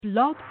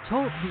Blog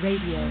Talk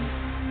Radio.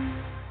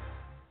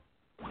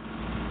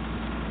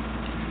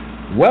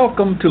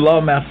 Welcome to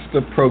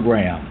Lawmaster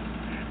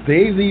Program. The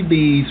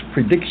AVB's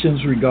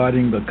predictions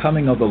regarding the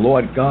coming of the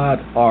Lord God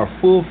are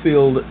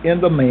fulfilled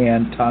in the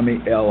man Tommy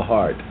L.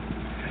 Hart.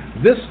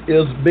 This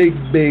is big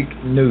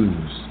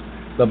news.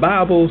 The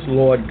Bible's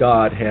Lord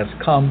God has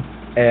come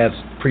as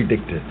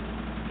predicted.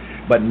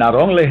 But not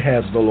only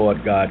has the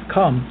Lord God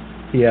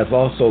come, he has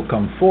also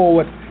come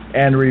forward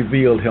and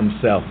revealed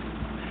himself.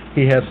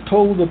 He has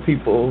told the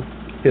people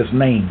his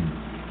name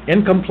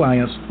in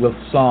compliance with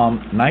Psalm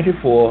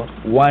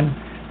 94:1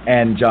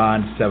 and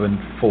John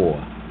 7:4.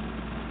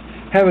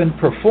 Having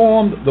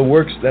performed the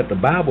works that the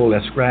Bible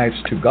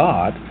ascribes to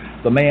God,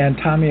 the man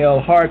Tommy L.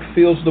 Hart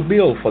fills the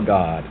bill for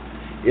God.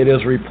 It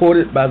is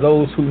reported by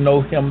those who know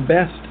him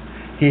best,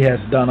 he has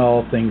done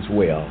all things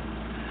well.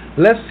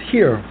 Let's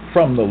hear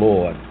from the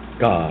Lord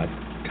God,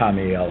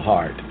 Tommy L.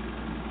 Hart.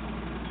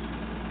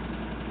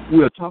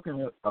 We're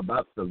talking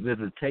about the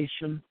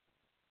visitation,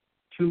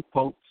 two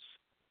popes,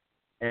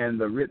 and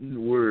the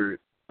written word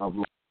of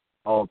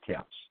all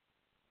caps.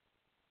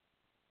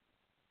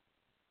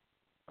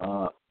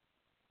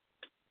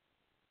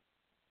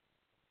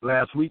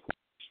 Last week we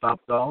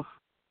stopped off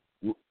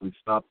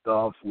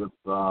with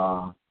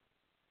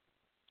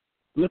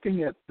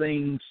looking at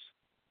things,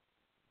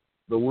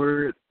 the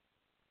word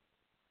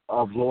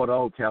of Lord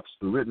all caps,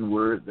 the written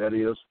word, that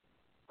is,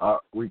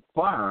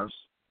 requires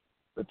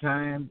the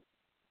time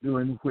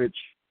during which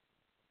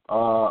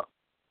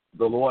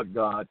the Lord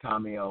God,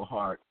 Tommy L.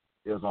 Hart,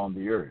 is on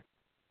the earth.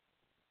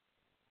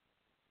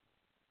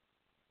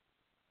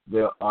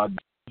 There are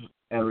duties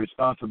and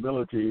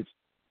responsibilities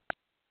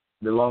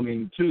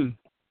belonging to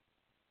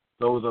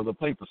those of the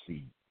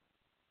papacy,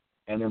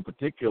 and in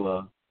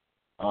particular,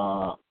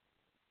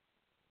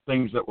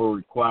 things that were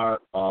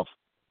required of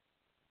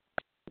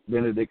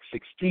Benedict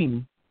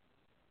XVI,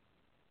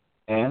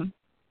 and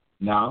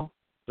now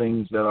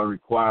things that are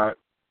required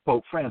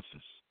Pope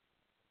Francis.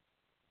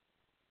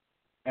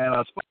 And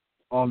I spoke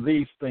on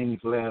these things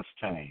last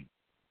time.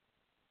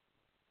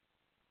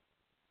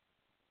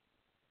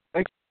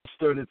 Exodus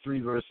 33,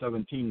 verse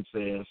 17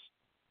 says,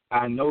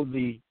 I know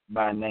thee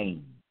by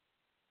name.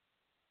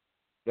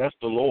 That's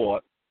the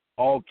Lord,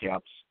 all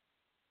caps,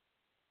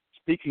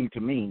 speaking to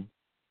me,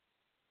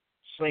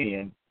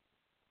 saying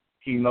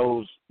he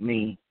knows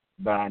me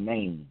by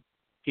name.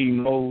 He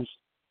knows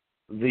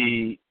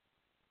the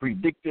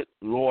predicted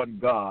Lord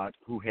God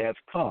who has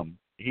come.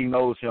 He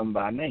knows him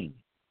by name.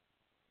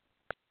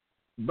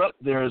 But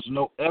there is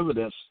no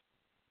evidence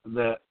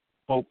that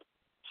Pope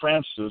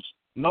Francis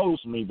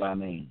knows me by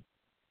name.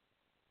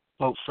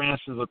 Pope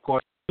Francis,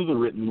 according to the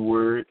written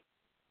word,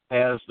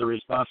 has the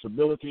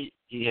responsibility,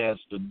 he has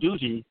the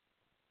duty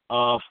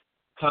of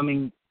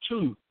coming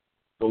to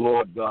the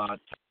Lord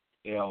God,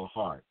 L.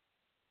 Hart.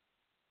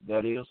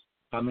 That is,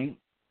 coming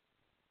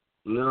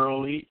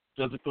literally,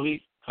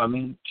 physically,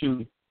 coming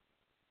to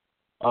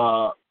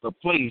the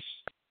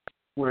place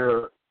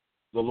where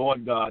the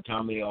Lord God,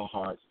 Tommy L.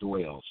 Hart,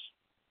 dwells.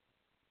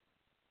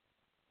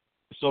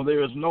 So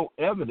there is no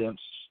evidence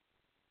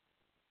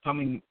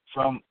coming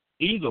from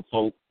either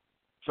Pope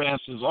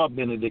Francis or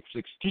Benedict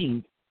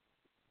XVI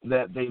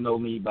that they know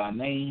me by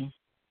name.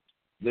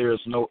 There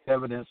is no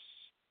evidence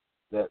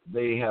that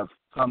they have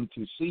come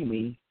to see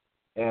me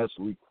as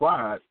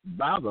required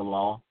by the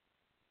law,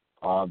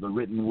 the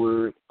written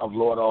word of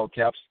Lord all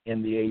caps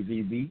in the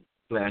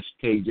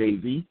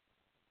AVB/KJV.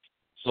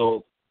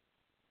 So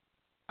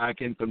I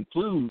can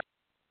conclude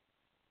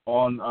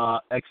on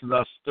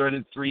Exodus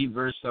 33,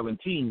 verse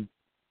 17,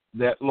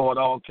 that Lord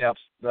all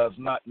caps does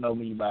not know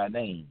me by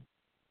name.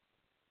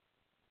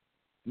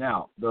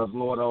 Now, does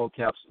Lord all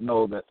caps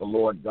know that the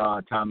Lord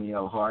God, Tommy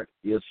L. Hart,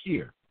 is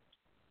here?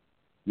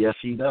 Yes,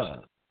 he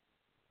does.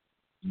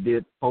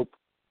 Did Pope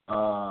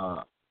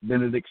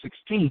Benedict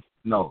XVI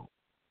know?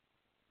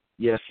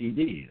 Yes, he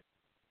did.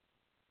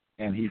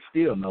 And he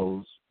still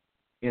knows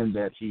in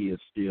that he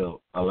is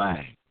still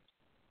alive.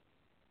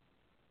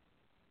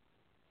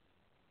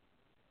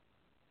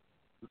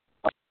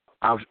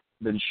 I've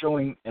been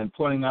showing and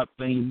pointing out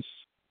things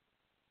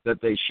that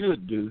they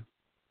should do,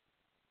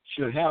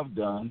 should have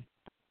done,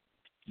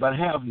 but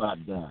have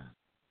not done.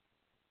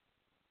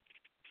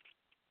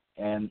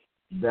 And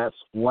that's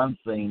one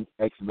thing,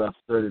 Exodus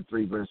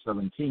 33, verse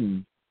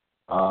 17,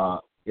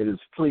 it is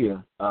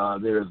clear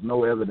there is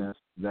no evidence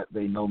that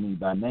they know me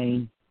by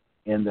name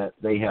and that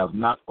they have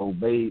not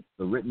obeyed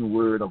the written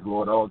word of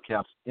Lord all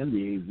caps in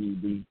the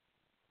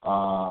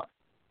AVB.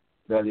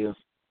 That is,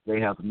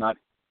 they have not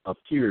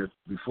appeared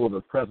before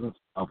the presence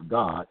of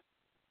God,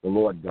 the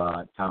Lord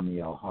God, Tommy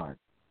L. Hart.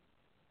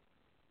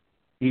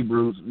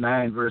 Hebrews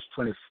 9, verse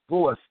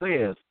 24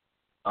 says,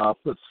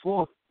 puts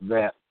forth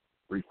that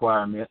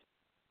requirement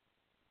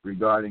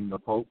regarding the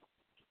Pope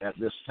at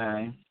this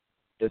time.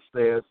 It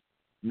says,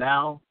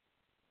 now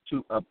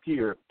to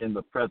appear in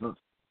the presence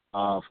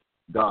of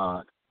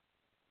God.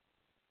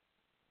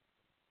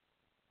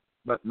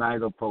 But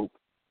neither Pope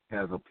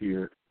has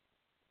appeared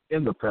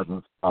in the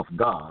presence of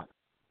God,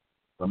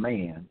 the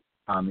man,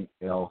 Tommy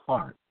L.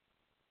 Hart.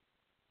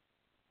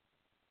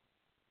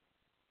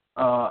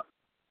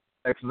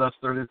 Exodus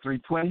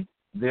 33:20,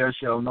 there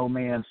shall no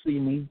man see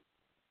me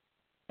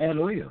and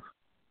live.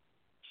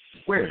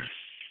 Where?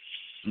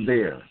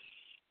 There.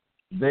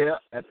 There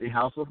at the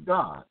house of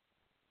God.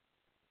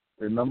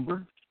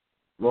 Remember,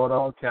 Lord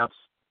All Caps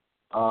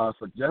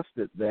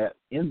suggested that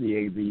in the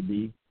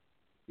AVB,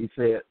 he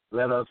said,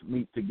 let us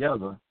meet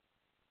together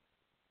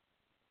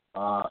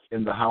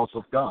in the house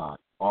of God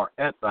or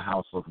at the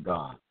house of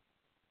God.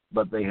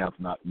 But they have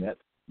not met,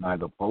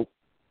 neither Pope.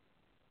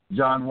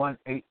 John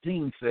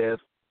 1:18 says,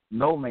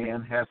 no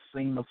man has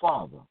seen the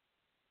Father.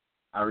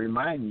 I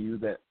remind you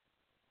that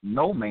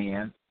no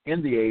man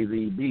in the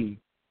AVB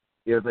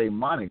is a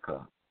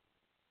moniker.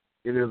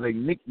 It is a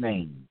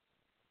nickname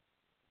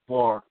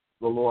for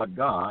the Lord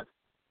God,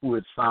 who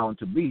is found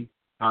to be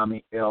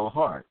Tommy L.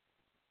 Hart.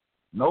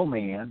 No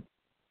man,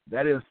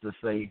 that is to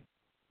say,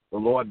 the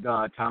Lord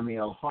God, Tommy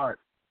L. Hart,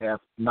 has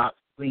not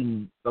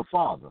seen the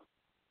Father,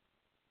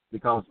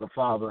 because the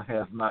Father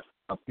has not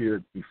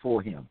appeared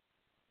before him.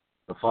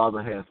 The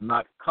Father has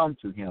not come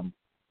to him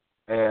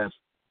as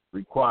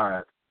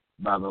required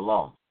by the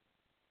law,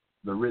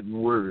 the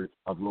written word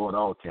of Lord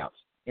All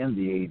Caps in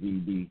the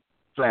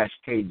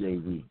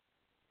AVB/KJV.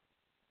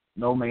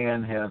 No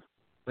man has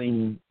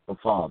seen the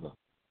Father.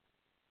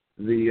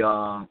 The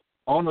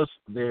onus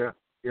there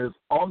is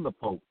on the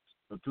popes,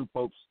 the two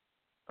popes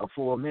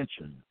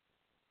aforementioned,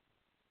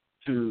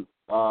 to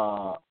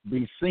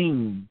be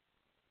seen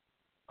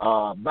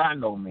by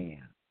no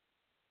man,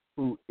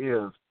 who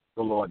is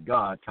the Lord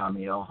God,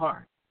 Tommy L.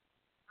 Hart.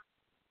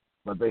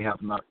 But they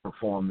have not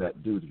performed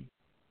that duty.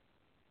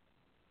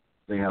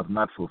 They have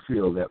not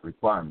fulfilled that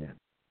requirement.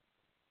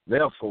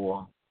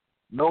 Therefore,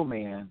 no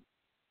man,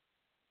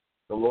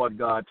 the Lord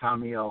God,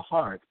 Tommy L.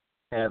 Hart,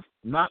 has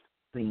not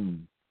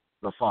seen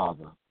the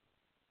Father.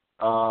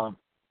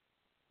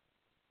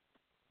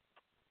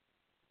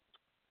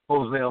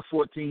 Hosea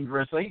 14,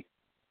 verse 8,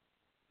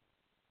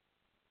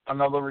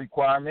 another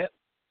requirement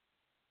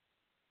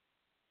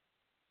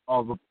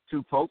of the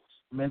two popes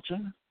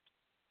mentioned.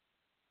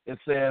 It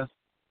says,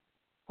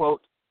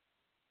 quote,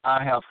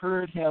 I have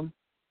heard him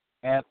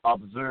and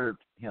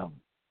observed him,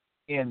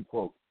 end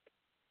quote.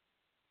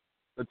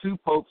 The two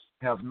popes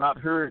have not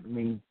heard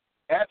me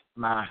at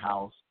my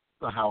house,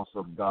 the house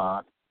of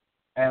God,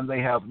 and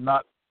they have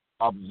not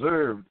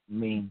observed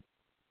me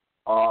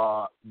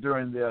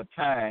during their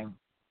time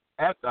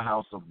at the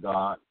house of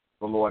God,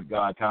 the Lord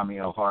God, Tommy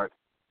L. Hart,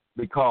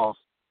 because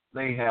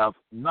they have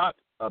not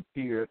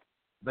appeared,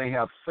 they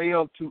have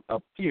failed to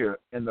appear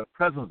in the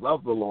presence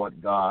of the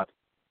Lord God,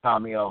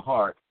 Tommy L.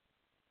 Hart,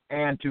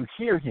 and to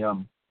hear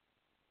him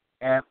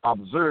and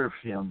observe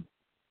him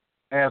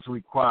as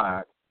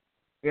required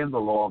in the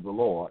law of the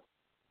Lord,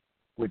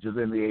 which is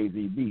in the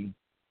AVB,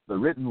 the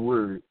written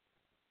word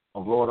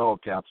of Lord All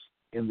Caps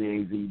in the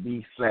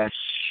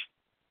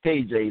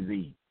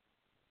AVB/KJV.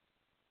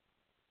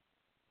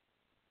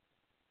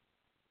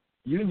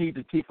 You need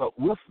to keep up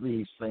with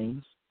these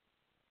things,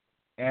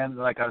 and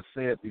like I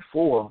said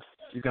before,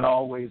 you can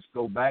always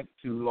go back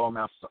to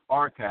Lawmaster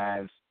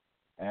Archives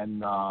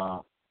and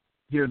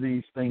hear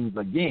these things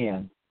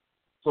again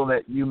so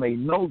that you may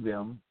know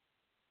them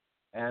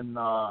and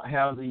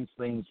have these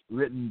things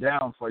written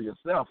down for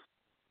yourself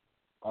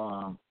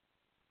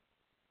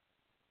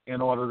in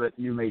order that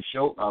you may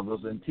show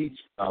others and teach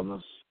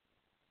others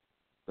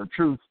the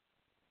truth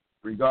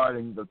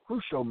regarding the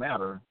crucial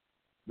matter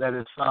that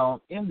is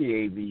found in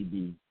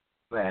the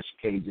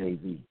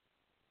AVB/KJV.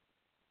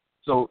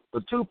 So the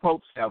two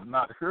popes have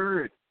not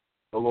heard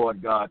the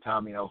Lord God,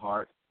 Tommy L.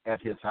 Hart,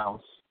 at his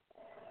house,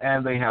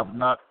 and they have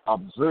not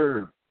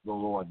observed the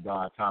Lord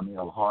God, Tommy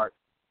L. Hart,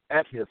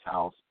 at his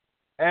house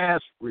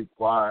as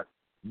required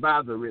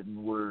by the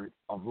written word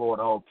of Lord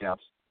All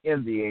Caps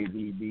in the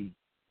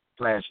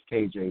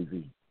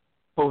AVB/KJV.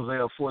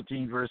 Hosea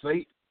 14, verse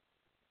 8,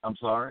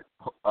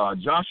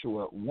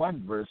 Joshua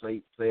 1, verse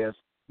 8 says,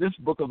 this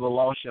book of the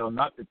law shall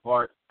not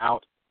depart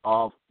out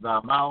of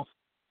thy mouth,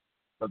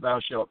 but thou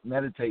shalt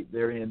meditate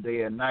therein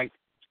day and night,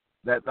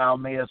 that thou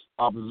mayest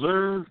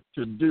observe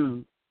to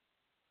do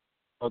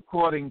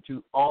according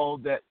to all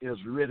that is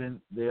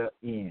written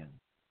therein.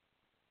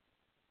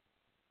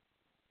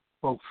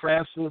 Pope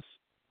Francis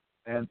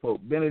and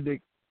Pope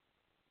Benedict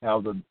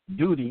have the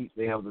duty,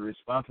 they have the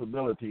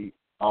responsibility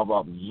of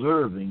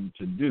observing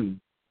to do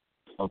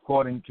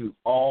according to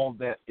all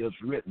that is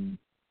written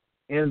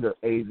in the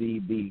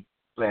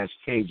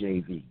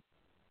AVB/KJV.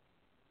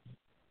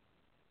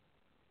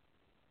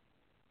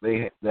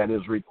 That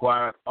is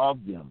required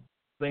of them.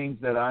 Things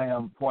that I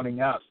am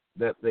pointing out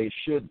that they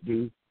should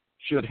do,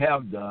 should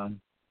have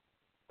done,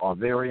 are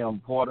very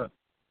important.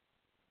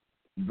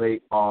 They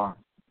are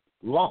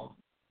law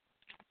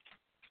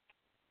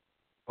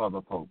for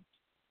the Pope.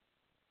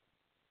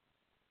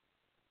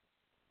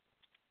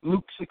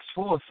 Luke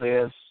 6:4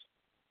 says,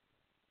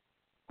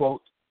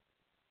 quote,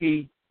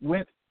 he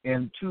went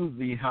into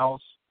the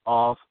house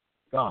of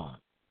God.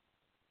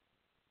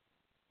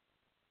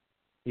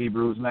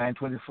 Hebrews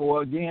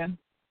 9:24 again,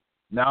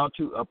 now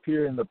to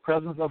appear in the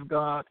presence of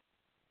God,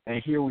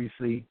 and here we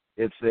see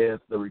it says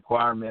the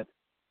requirement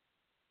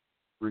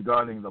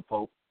regarding the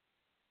Pope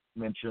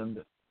mentioned,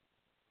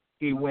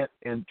 he went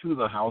into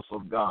the house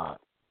of God.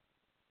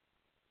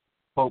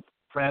 Pope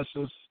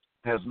Francis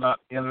has not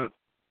entered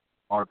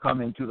or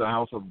come into the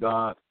house of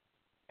God,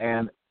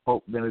 and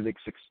Pope Benedict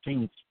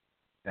XVI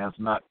has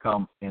not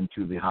come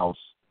into the house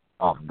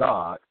of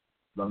God,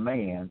 the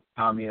man,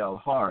 Tommy L.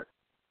 Hart,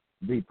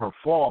 the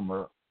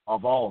performer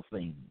of all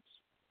things.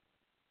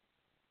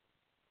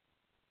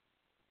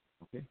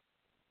 Okay.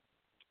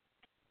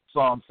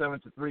 Psalm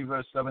 73,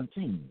 verse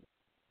 17,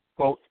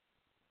 quote,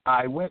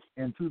 I went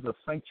into the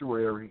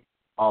sanctuary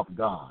of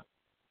God.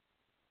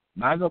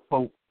 Neither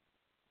Pope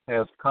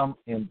has come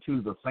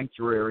into the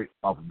sanctuary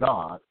of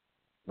God,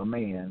 the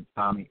man,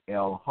 Tommy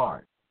L.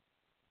 Hart.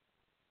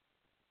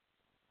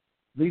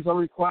 These are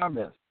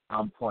requirements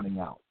I'm pointing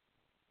out.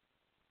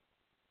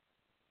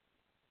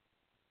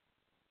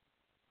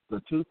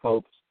 The two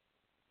popes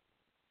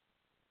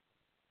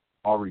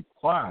are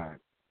required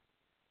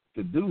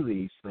to do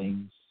these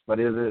things, but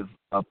it is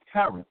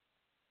apparent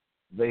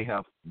they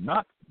have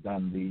not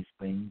done these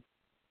things.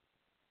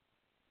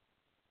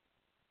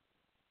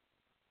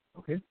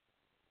 Okay?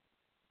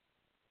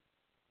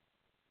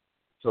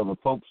 So the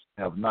popes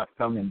have not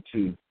come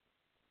into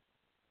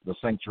the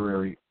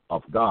sanctuary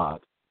of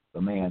God,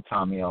 the man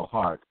Tommy L.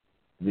 Hart,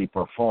 the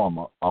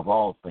performer of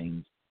all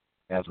things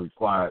as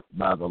required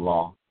by the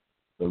law,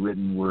 the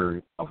written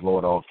word of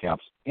Lord all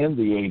caps in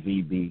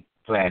the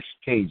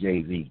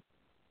AVB/KJV.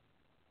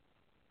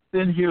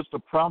 Then here's the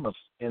promise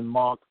in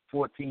Mark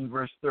 14,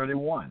 verse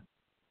 31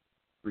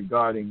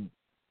 regarding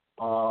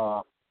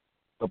the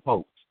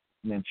popes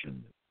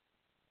mentioned.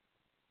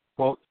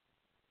 Quote,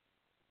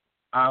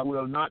 I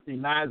will not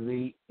deny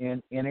thee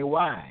in any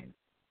wise,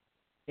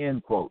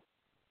 end quote.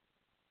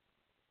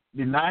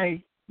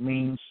 Deny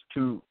means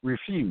to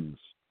refuse.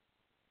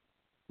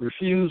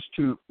 Refuse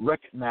to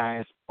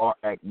recognize or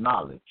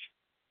acknowledge.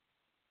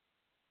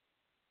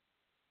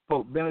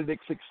 Pope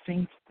Benedict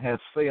XVI has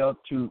failed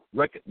to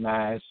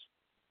recognize,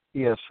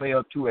 he has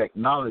failed to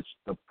acknowledge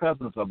the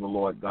presence of the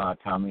Lord God,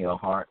 Tommy L.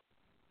 Hart,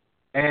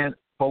 and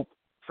Pope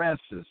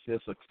Francis, his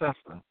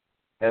successor,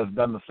 has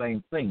done the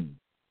same thing.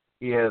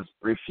 He has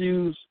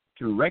refused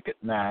to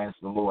recognize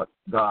the Lord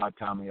God,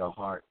 Tommy L.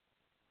 Hart.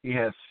 He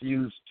has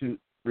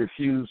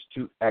refused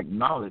to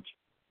acknowledge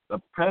the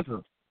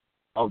presence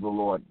of the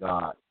Lord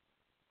God,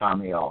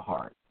 Tommy L.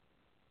 Hart.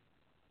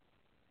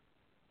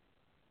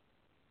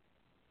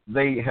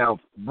 They have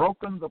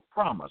broken the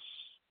promise,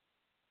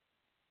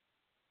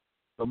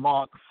 the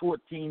Mark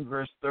 14,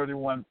 verse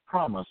 31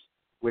 promise,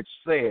 which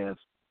says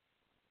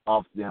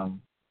of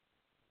them,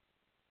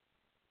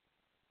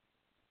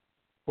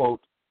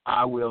 quote,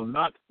 I will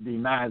not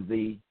deny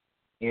thee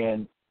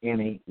in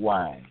any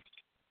wise.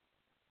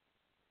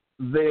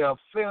 Their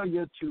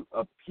failure to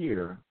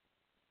appear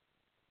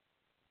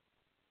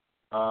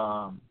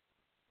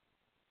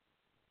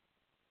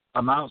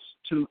amounts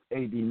to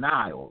a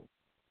denial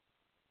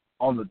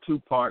on the two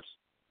popes'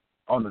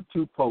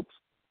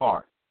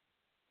 part,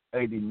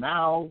 a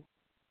denial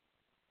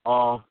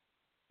of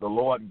the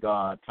Lord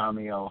God,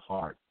 Tommy L.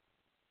 Hart.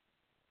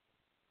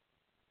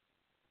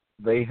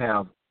 They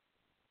have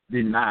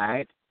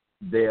denied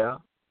their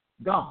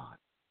God.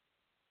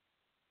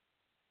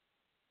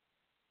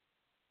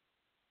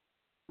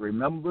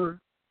 Remember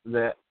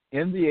that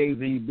in the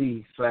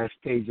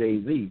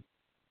AVB/KJV,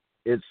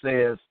 it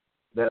says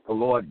that the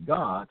Lord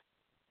God,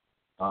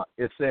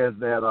 it says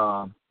that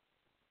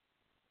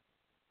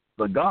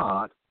the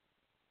God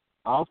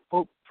of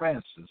Pope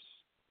Francis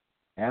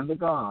and the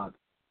God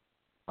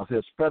of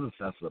his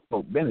predecessor,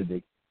 Pope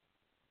Benedict,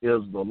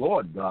 is the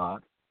Lord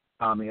God,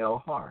 Tommy L.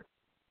 Hart.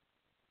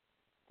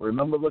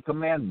 Remember the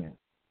commandment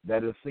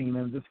that is seen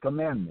in this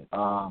commandment.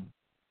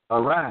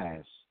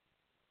 Arise,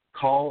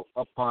 call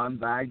upon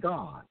thy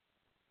God.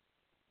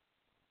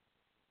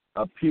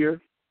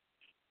 Appear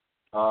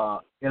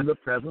in the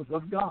presence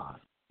of God.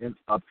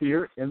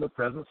 Appear in the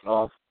presence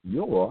of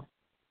your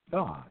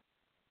God.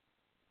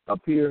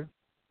 Appear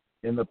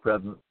in the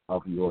presence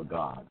of your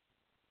God.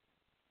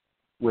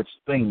 Which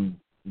thing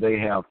they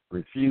have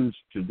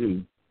refused to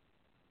do.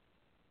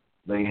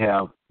 They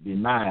have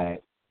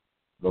denied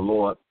the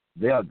Lord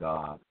their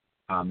God,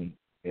 Tommy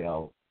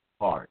L.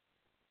 Hart.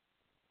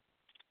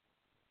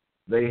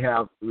 They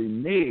have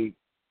reneged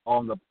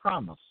on the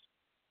promise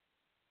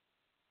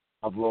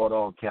of Lord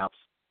all caps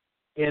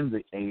in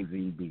the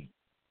AVB.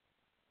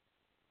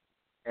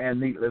 And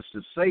needless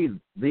to say,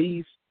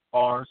 these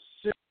are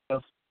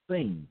serious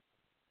things.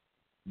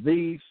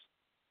 These,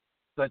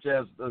 such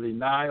as the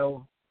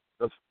denial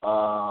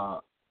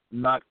of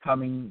not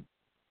coming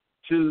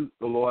to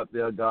the Lord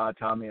their God,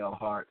 Tommy L.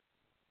 Hart,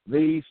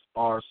 these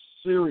are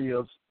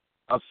serious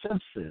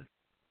offenses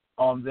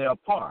on their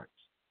part.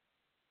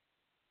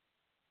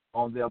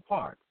 The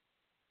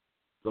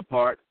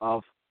part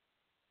of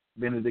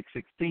Benedict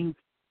XVI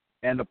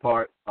and the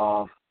part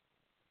of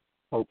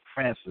Pope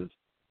Francis,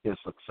 his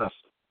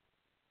successor.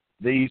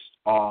 These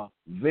are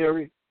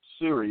very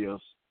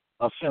serious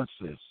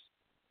offenses.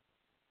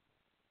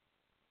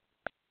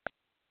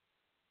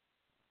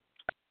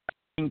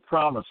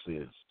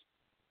 Promises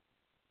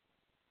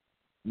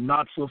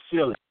not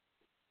fulfilling,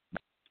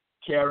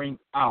 carrying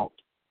out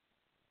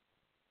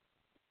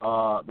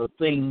the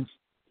things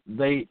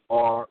they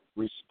are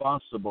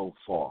responsible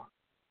for,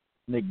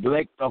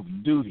 neglect of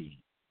duty.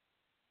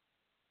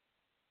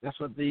 That's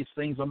what these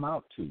things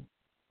amount to.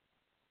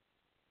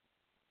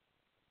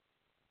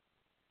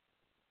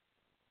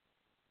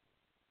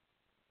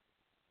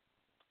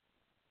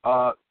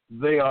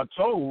 They are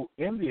told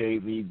in the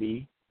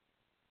AVB,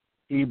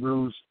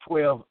 Hebrews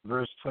 12,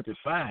 verse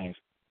 25,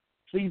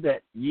 see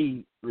that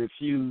ye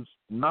refuse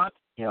not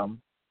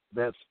him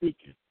that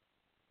speaketh.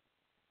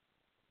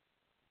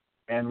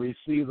 And we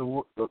see the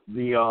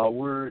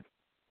word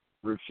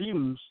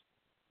refuse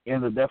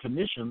in the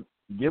definition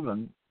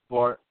given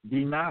for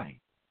deny.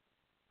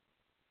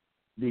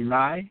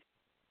 Deny,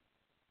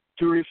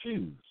 to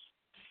refuse,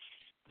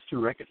 to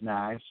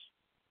recognize,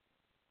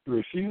 to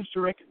refuse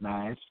to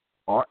recognize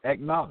or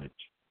acknowledge,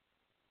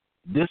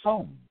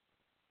 disown.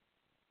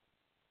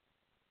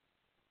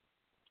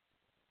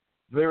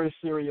 Very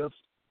serious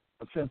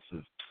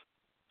offenses.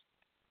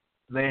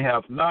 They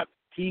have not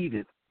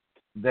heeded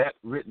that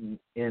written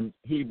in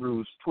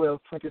Hebrews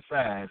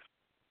 12:25,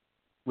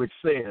 which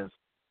says,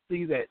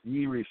 see that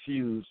ye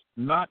refuse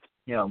not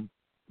him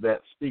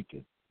that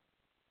speaketh.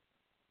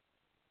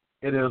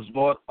 It is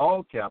Lord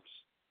all caps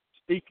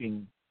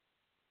speaking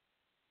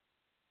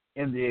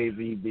in the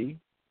AVB.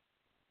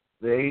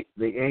 The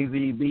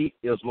AVB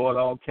is Lord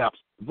all caps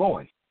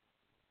voice,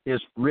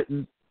 his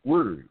written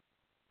word.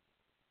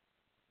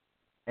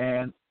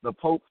 And the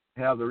Pope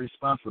have the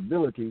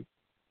responsibility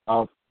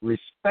of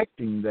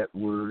respecting that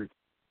word,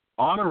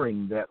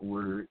 honoring that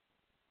word,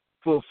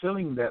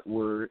 fulfilling that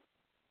word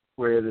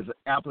where it is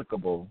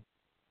applicable.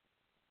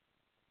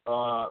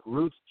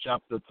 Ruth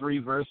chapter 3,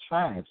 verse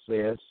 5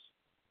 says,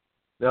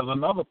 there's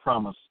another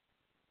promise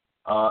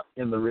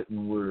in the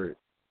written word,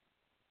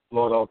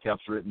 Lord all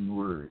caps written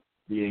word,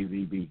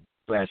 the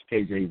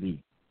AVB/KJV.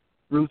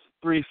 Ruth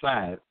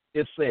 3:5,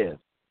 it says,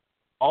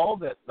 all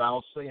that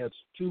thou sayest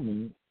to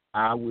me,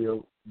 I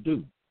will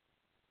do.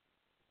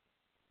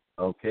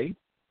 Okay.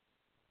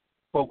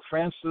 Pope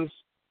Francis,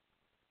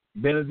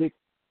 Benedict,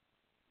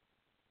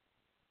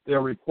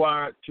 they're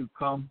required to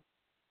come.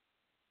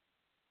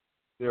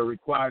 They're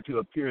required to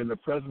appear in the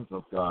presence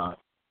of God.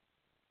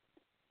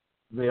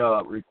 They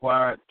are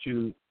required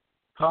to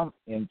come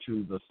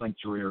into the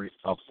sanctuary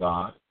of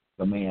God,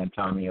 the man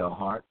Tommy L.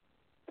 Hart.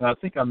 And I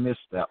think I missed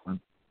that one.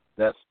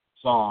 That's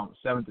Psalm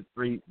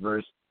 73,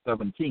 verse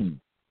 17.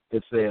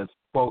 It says,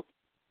 quote,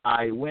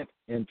 I went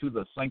into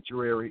the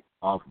sanctuary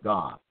of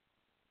God.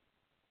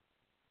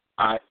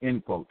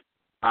 End quote.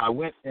 I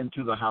went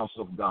into the house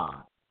of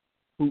God.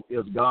 Who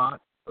is God?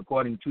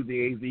 According to the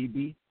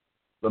AVB,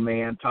 the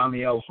man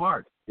Tommy L.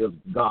 Hart is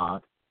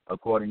God,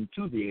 according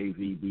to the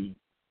AVB.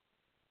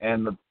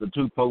 And the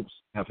two popes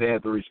have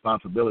had the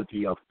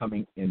responsibility of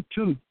coming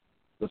into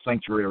the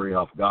sanctuary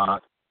of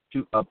God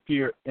to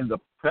appear in the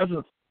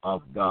presence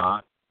of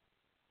God.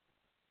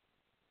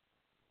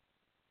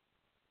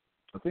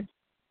 Okay?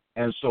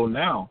 And so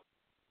now,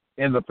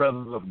 in the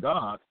presence of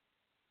God,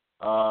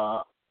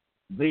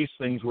 these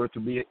things were to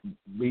be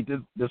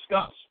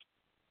discussed.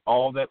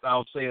 All that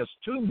thou sayest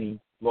to me,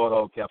 Lord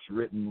all caps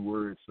written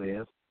word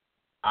says,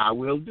 I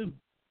will do.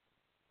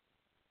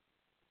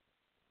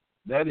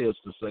 That is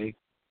to say,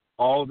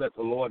 all that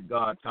the Lord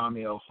God,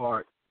 Tommy L.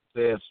 Hart,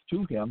 says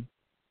to him,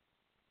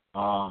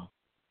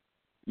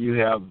 you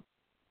have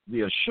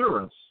the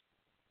assurance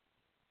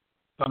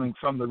coming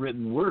from the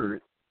written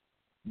word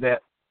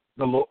that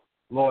the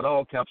Lord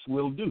all caps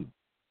will do,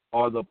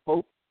 or the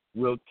Pope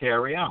will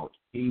carry out.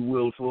 He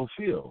will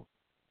fulfill.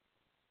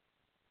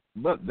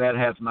 But that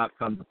has not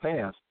come to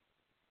pass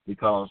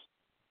because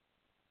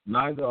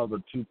neither of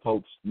the two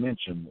popes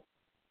mentioned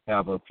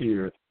have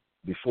appeared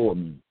before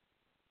me.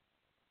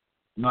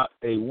 Not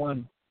a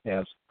one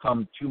has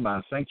come to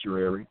my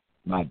sanctuary,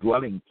 my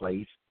dwelling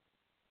place.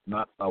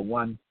 Not a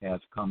one has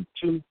come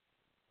to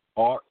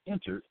or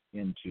entered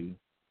into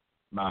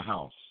my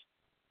house,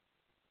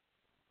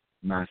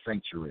 my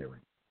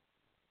sanctuary,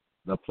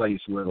 the place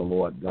where the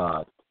Lord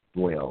God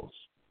dwells,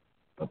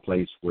 the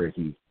place where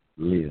he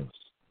lives.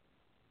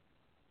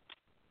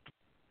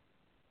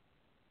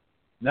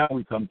 Now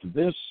we come to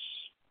this.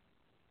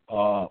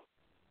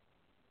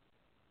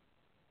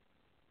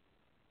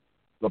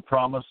 The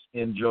promise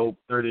in Job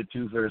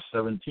 32, verse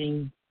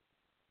 17,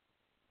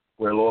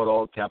 where Lord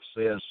all caps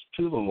says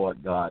to the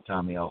Lord God,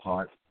 Tommy L.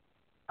 Hart,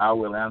 I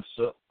will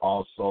answer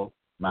also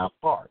my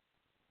part.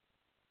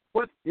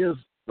 What is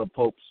the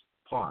Pope's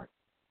part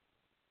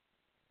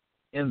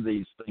in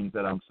these things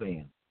that I'm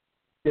saying?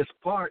 His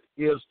part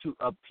is to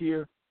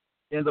appear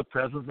in the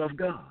presence of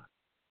God,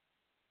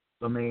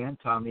 the man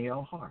Tommy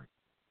L. Hart.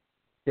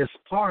 His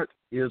part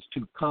is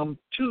to come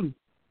to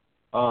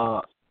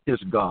his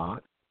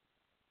God,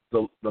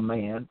 the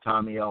man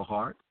Tommy L.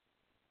 Hart,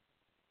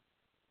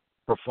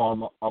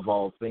 performer of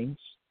all things.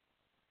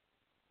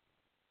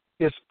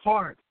 His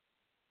part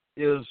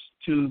is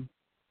to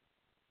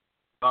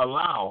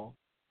allow,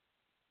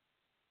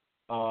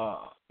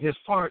 his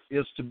part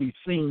is to be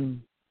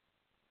seen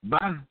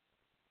by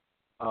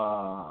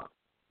no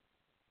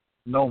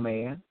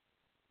man,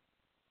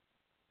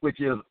 which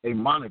is a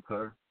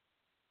moniker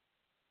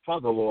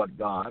for the Lord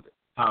God,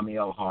 Tommy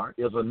L. Hart,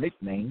 is a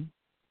nickname.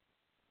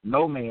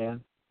 No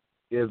man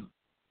is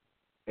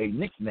a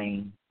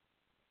nickname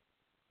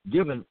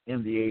given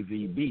in the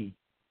AVB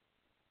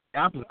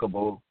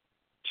applicable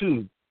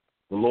to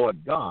the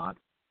Lord God,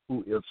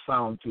 who is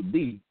found to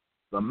be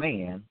the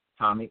man,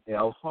 Tommy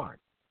L. Hart.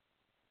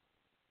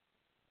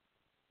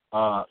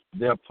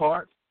 Their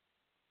part,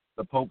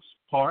 the Pope's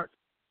part,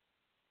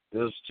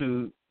 is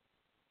to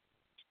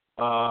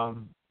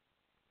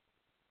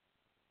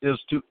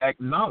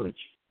acknowledge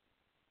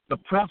the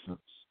presence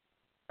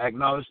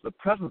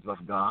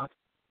of God,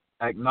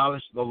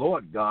 acknowledge the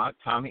Lord God,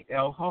 Tommy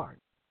L. Hart,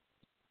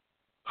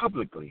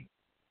 publicly.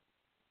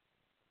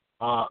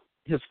 The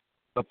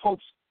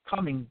Pope's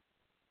coming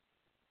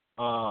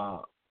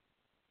to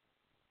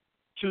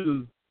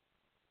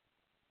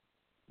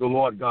the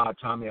Lord God,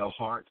 Tommy L.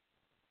 Hart,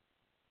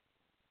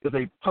 is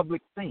a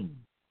public thing.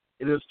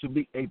 It is to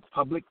be a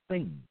public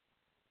thing,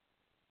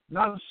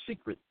 not a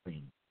secret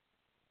thing.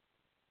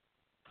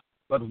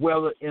 But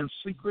whether in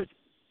secret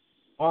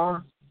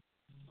or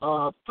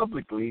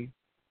publicly,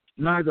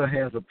 neither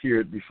has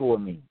appeared before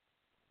me.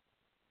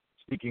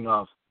 Speaking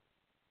of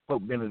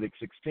Pope Benedict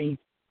XVI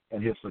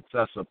and his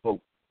successor,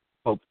 Pope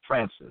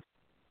Francis,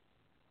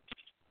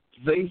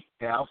 they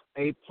have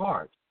a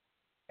part,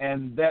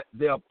 and that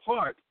their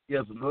part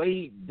is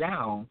laid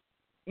down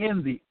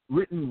in the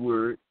written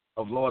word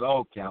of Lord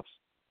all caps,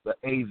 the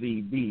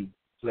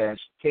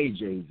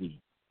AVB/KJV.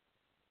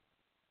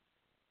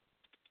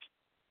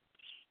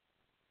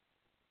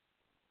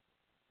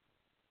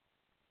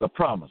 The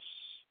promise,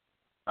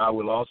 I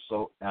will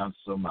also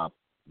answer my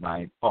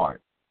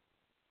part.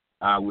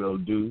 I will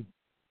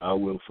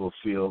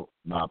fulfill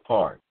my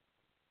part,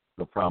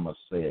 the promise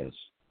says.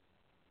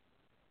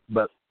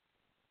 But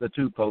the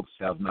two popes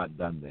have not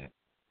done that.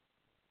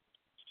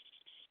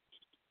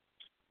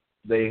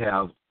 They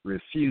have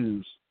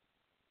refused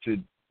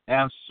to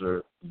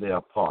answer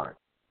their part.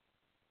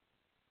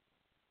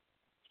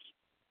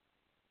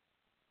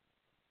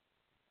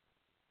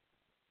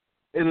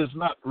 It is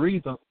not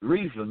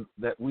reason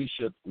that we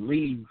should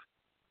leave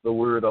the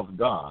Word of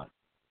God.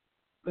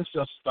 Let's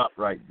just stop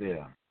right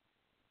there.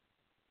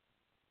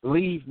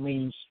 Leave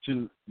means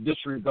to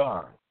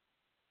disregard,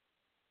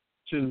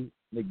 to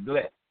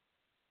neglect.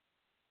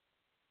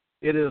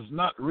 It is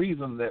not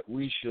reason that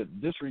we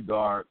should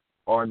disregard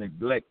or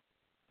neglect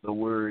the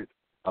Word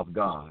of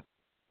God.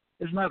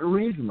 It's not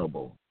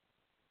reasonable.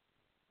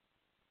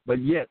 But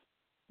yet,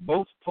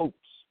 both popes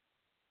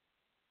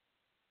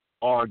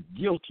are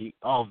guilty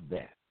of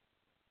that,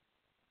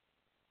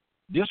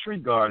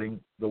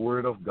 disregarding the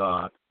Word of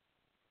God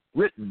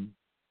written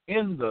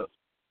in the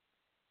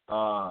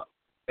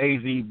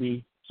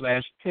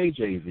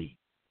AVB/KJV.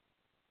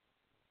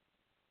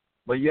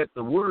 But yet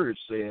the Word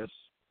says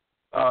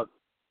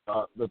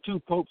the two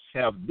popes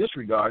have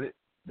disregarded,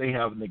 they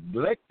have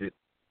neglected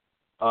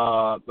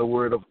the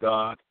Word of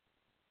God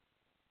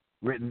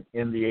written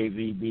in the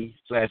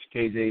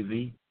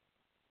AVB/KJV,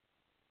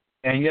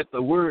 and yet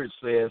the Word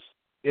says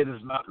it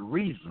is not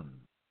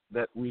reason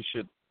that we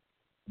should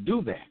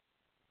do that.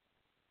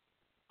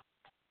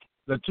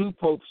 The two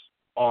popes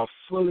are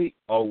fully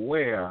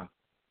aware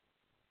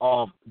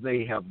of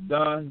they have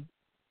done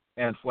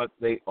and what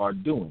they are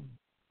doing.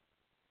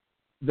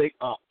 They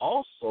are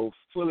also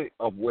fully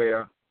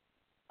aware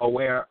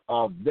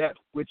of that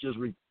which is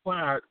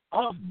required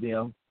of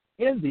them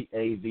in the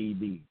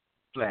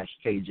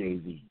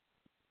AVB/KJV.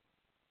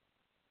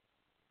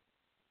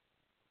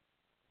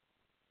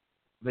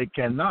 They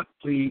cannot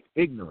plead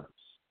ignorance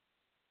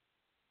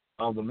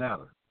of the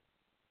matter.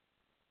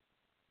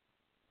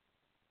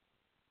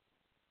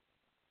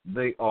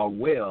 They are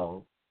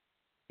well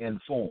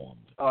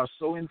informed, are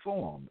so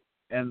informed.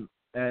 And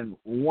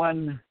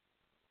one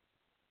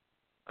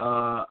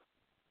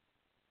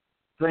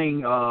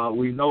thing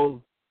we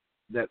know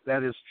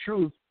that is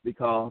true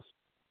because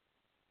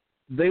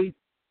they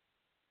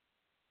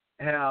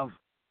have,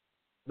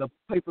 the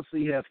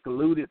papacy has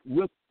colluded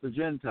with the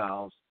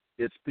Gentiles,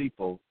 its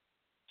people,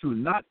 to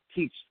not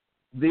teach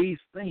these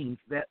things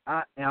that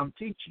I am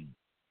teaching.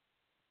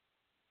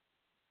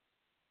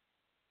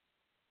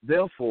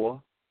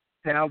 Therefore,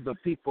 have the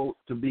people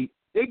to be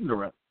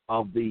ignorant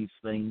of these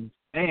things,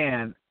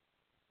 and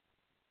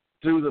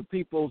through the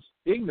people's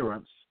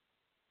ignorance,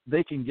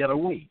 they can get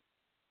away.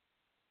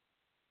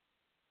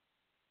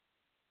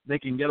 They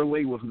can get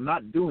away with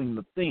not doing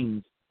the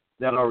things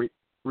that are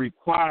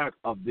required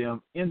of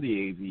them in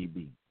the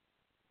AVB.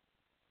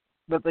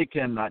 But they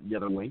cannot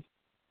get away.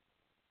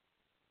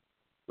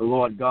 The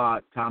Lord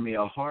God, Tommy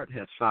L. Hart,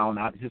 has found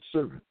out his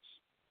servants.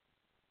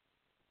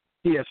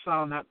 He has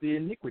found out the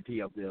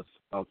iniquity of his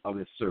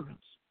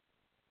servants.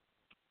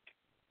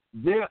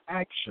 Their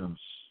actions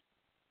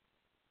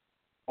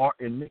are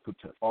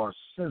iniquitous, are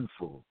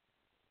sinful.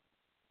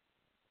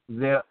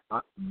 Their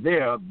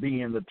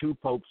being the two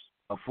popes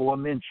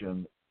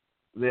aforementioned,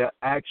 their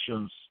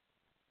actions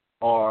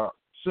are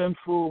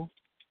sinful,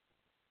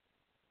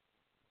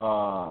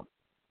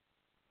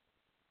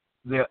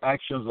 Their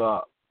actions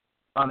are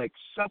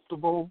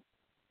unacceptable,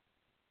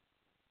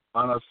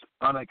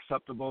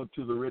 unacceptable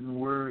to the written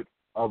word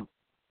of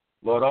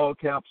Lord all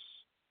caps,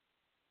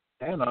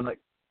 and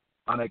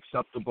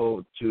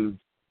unacceptable to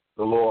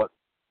the Lord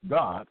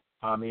God,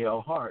 Tommy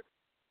L. Hart,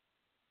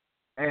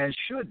 and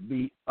should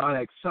be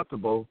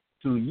unacceptable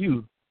to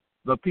you,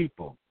 the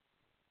people.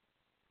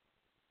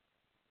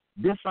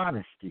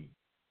 Dishonesty,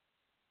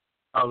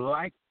 a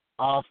lack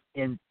of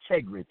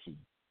integrity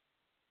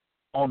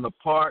on the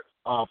part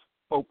of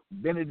Pope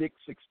Benedict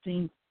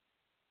XVI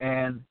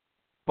and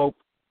Pope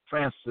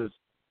Francis,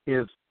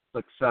 his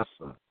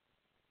successor.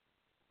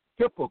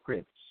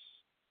 Hypocrites,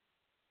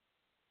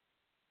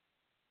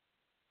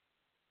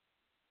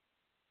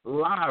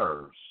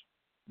 liars,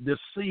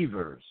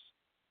 deceivers.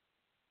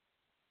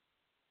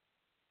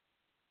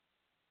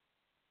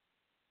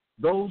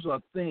 Those are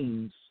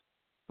things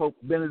Pope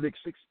Benedict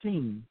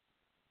XVI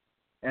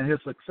and his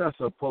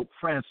successor, Pope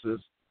Francis,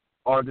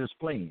 are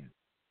displaying.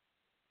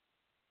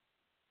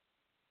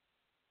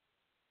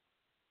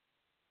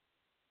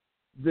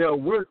 Their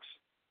works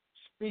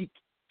speak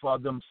for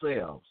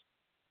themselves.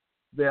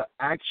 Their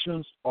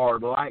actions or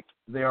lack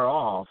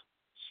thereof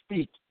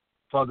speak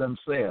for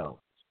themselves.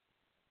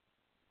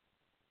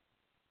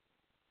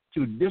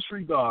 To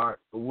disregard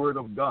the Word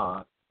of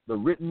God, the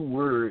written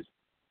Word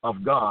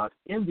of God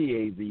in the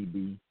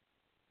AVB,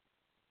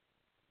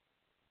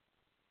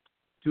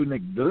 to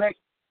neglect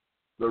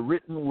the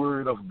written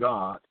Word of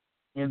God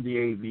in the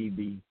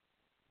AVB,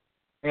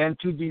 and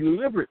to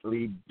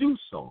deliberately do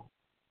so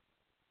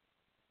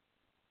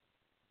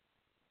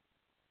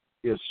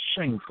is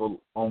shameful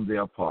on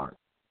their part.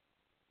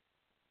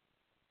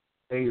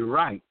 A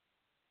right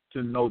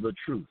to know the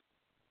truth.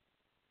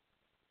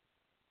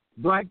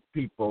 Black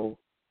people,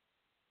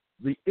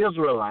 the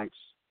Israelites,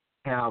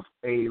 have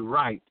a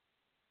right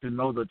to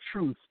know the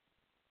truth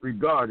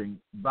regarding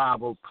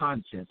Bible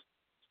content,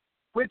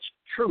 which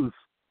truth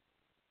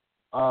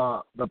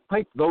those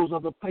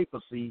of the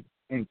papacy,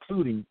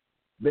 including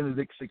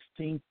Benedict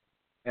XVI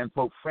and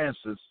Pope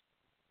Francis,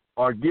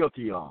 are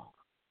guilty of.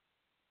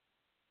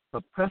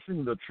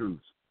 Suppressing the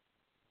truth,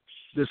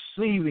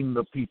 deceiving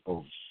the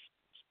people,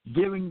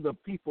 giving the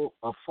people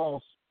a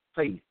false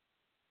faith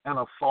and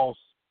a false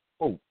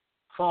hope,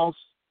 false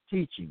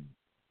teaching.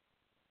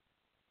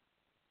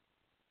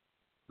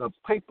 The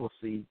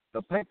papacy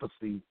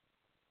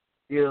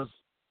is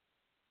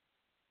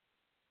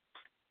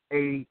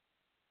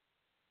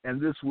and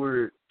this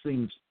word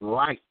seems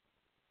light.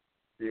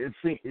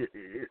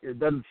 It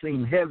doesn't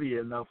seem heavy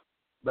enough,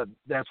 but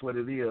that's what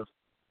it is.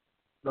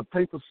 The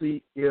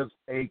papacy is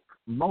a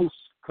most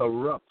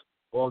corrupt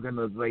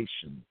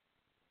organization.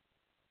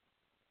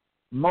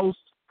 Most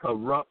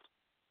corrupt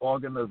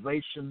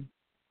organization,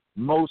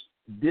 most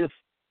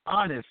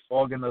dishonest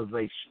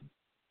organization.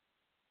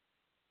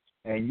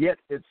 And yet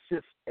it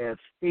sits as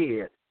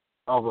head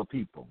of a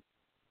people.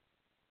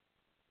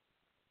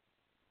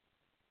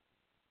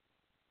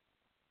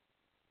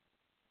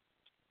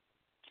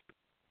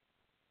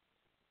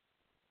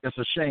 It's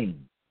a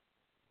shame.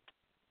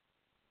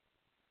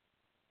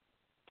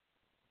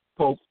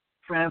 Pope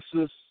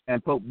Francis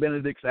and Pope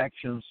Benedict's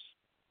actions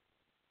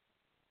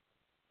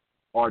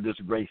are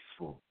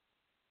disgraceful.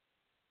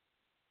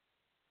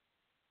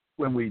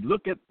 When we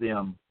look at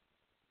them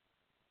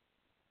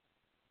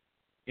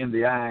in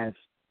the eyes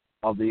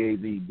of the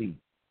AVB,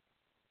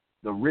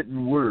 the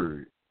written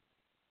word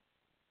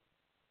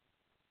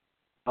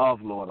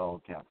of Lord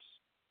all caps,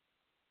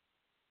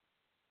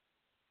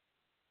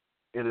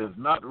 it is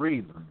not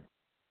reason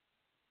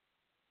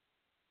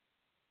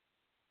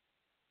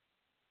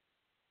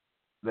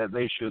that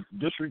they should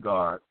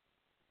disregard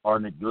or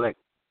neglect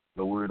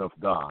the Word of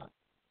God.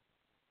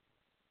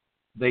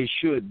 They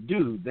should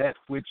do that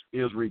which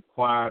is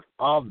required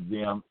of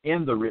them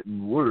in the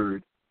written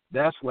Word.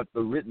 That's what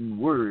the written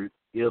Word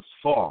is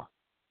for.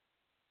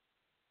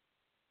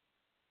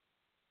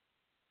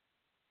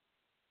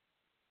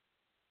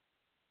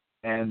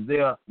 And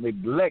their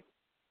neglect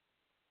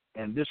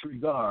and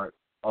disregard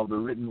of the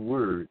written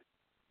Word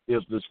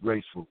is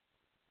disgraceful.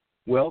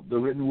 Well, the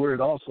written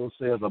Word also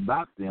says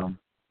about them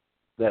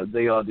that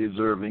they are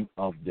deserving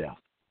of death.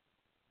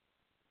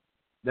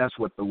 That's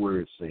what the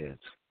Word says.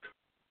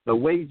 The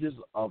wages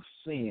of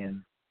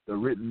sin, the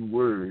written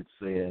Word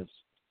says,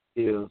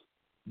 is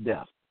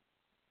death.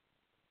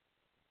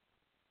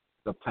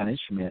 The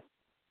punishment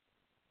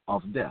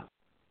of death.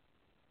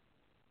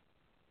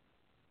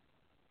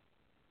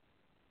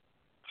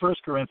 1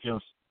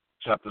 Corinthians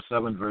chapter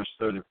 7,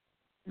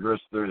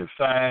 verse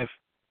 35,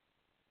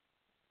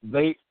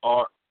 they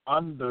are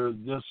under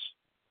this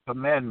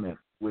commandment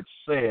which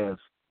says,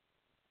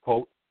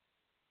 quote,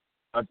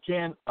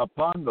 attend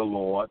upon the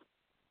Lord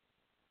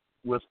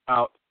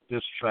without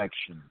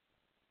distraction.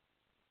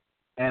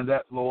 And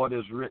that Lord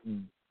is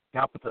written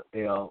capital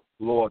L,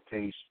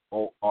 lowercase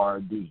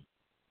O-R-D.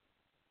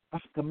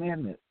 That's a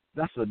commandment.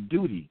 That's a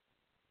duty.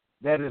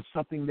 That is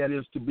something that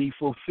is to be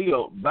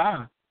fulfilled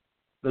by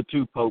the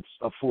two popes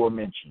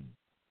aforementioned.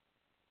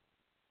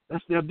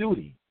 That's their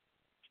duty,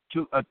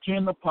 to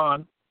attend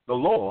upon the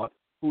Lord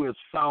who is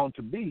found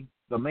to be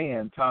the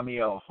man, Tommy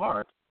L.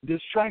 Hart,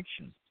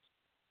 distraction.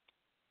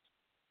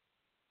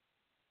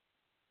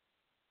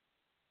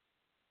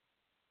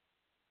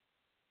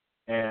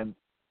 And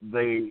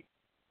they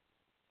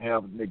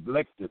have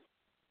neglected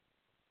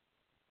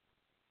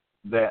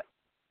that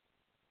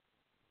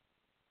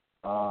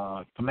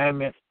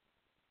commandment.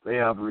 They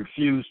have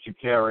refused to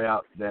carry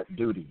out that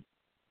duty.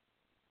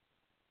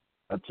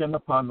 Attend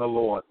upon the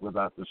Lord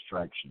without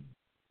distraction.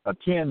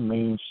 Attend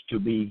means to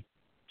be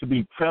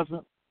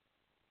present.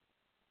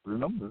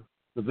 Remember,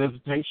 the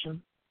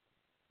visitation,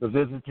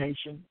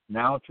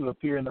 now to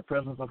appear in the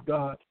presence of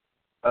God.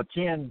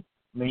 Attend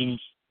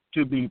means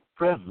to be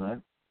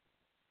present,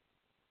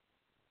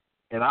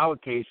 in our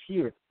case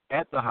here,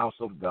 at the house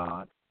of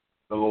God,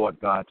 the Lord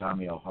God,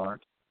 Tommy L.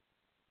 Hart.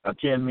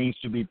 Attend means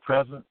to be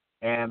present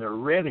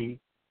and ready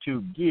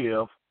to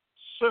give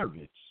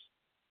service.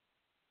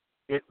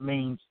 It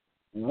means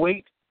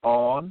wait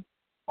on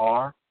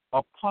or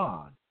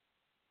upon.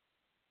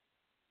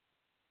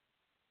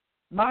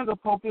 Neither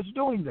Pope is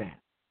doing that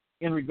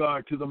in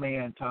regard to the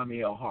man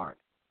Tommy L. Hart,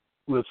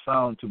 who is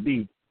found to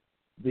be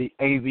the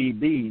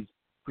AVB's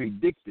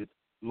predicted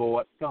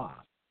Lord God.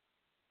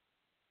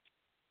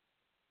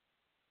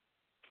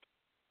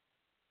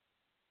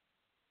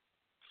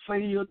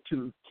 Failure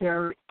to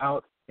carry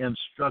out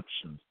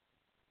instructions.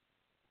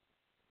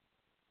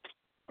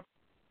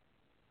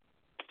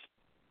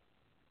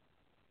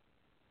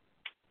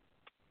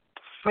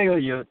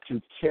 Failure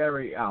to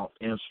carry out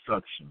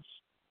instructions.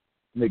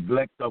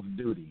 Neglect of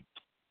duty.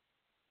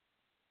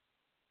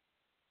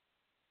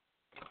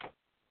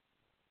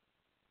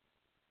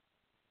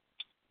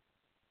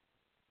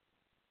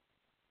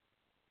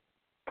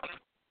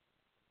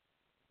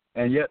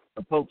 And yet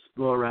the popes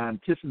go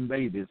around kissing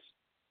babies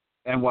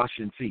and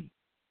washing feet.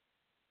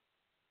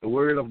 The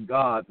word of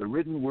God, the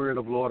written word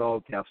of Lord all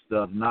caps,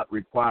 does not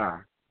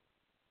require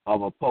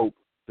of a pope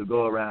to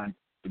go around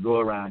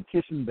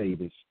kissing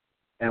babies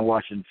and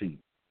washing feet.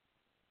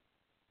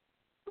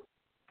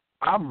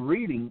 I'm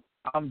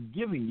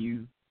giving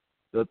you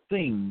the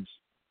things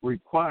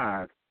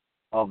required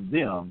of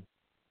them.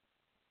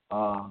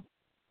 I'm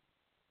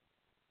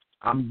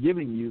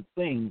giving you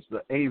things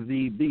the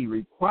AVB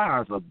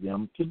requires of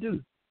them to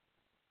do.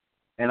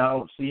 And I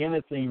don't see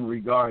anything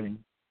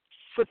regarding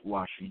foot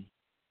washing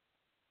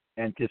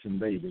and kissing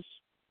babies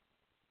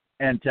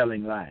and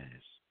telling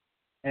lies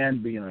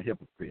and being a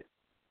hypocrite.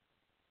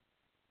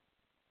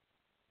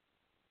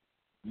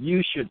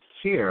 You should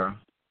care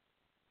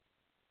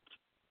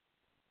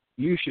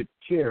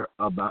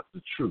about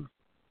the truth.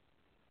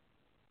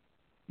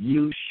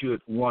 You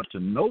should want to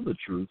know the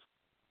truth.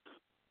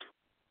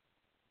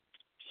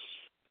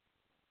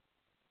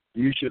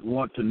 You should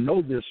want to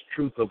know this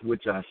truth of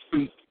which I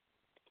speak.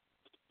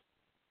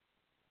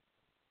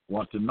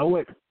 Want to know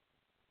it,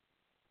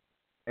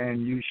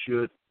 and you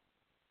should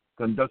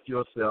conduct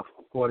yourself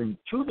according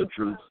to the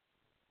truth,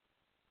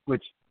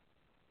 which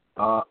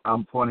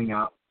I'm pointing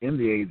out in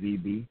the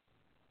AVB.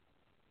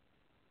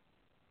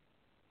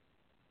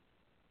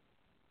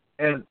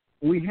 And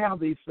we have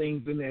these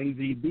things in the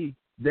AVB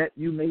that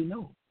you may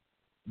know.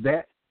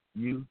 That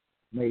you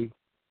may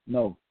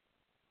know.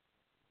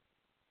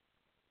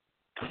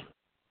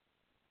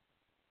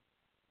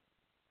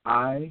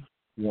 I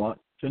want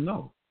to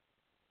know.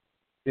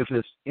 If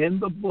it's in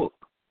the book,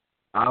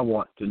 I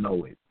want to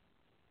know it.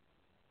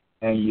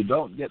 And you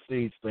don't get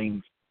these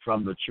things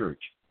from the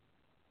church.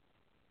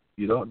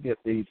 You don't get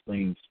these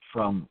things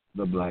from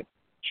the black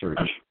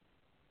church.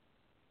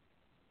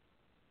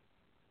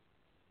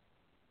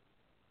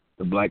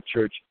 The black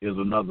church is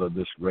another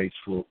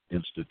disgraceful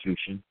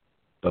institution.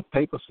 The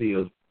papacy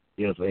is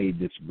a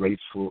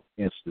disgraceful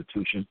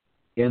institution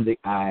in the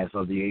eyes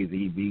of the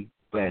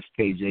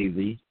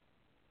AVB/KJV,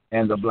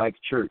 and the black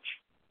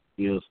church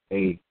is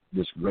a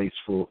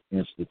disgraceful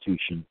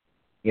institution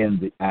in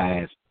the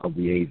eyes of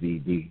the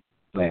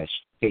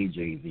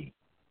AVB/KJV.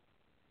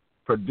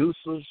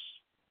 Producers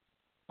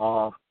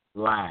of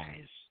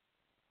lies.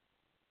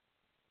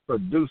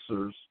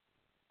 Producers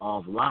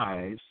of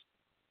lies.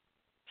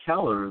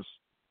 Tellers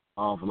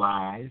of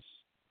lies.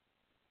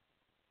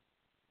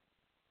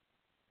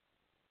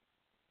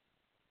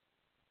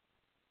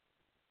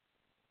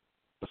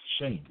 A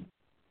shame.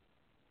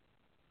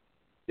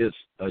 It's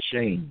a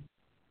shame.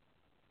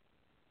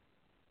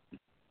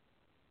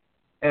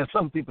 And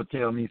some people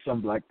tell me,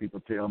 some black people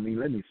tell me,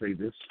 let me say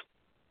this,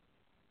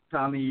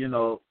 Tommy,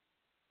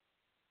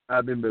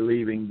 I've been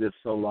believing this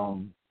so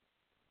long.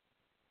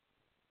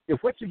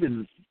 If what you've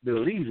been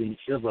believing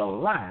is a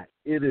lie,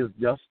 it is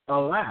just a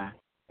lie.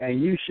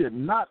 And you should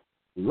not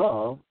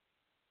love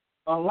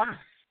a lie.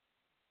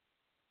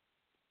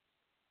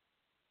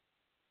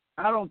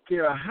 I don't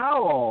care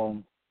how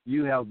long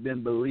you have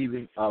been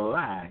believing a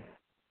lie.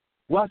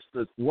 Once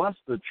the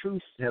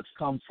truth has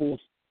come forth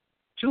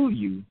to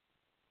you,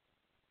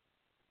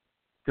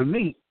 to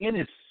me,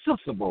 any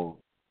sensible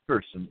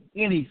person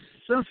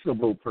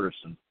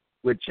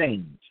would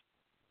change.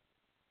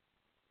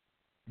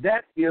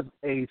 That is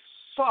a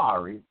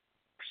sorry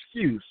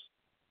excuse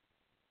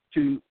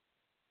to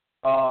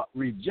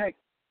reject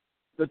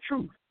the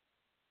truth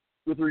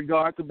with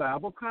regard to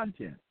Bible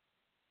content.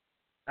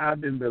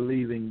 I've been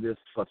believing this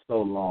for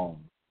so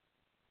long.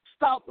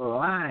 Stop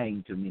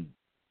lying to me.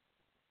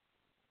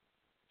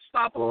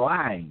 Stop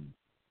lying.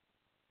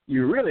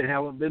 You really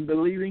haven't been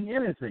believing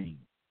anything.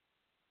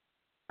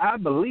 I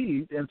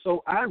believed, and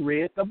so I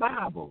read the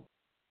Bible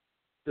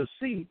to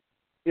see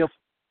if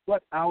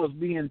what I was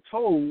being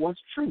told was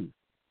true.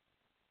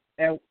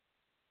 And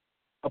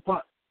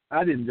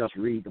I didn't just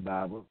read the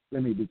Bible.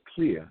 Let me be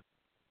clear.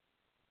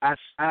 I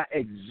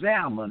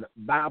examined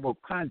Bible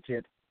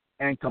content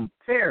and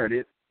compared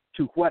it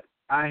to what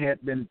I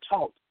had been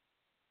taught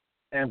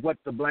and what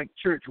the black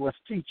church was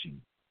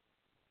teaching.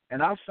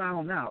 And I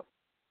found out,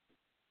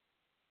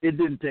 it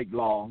didn't take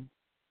long,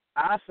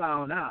 I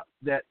found out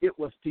that it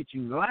was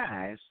teaching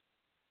lies,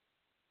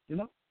 you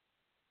know.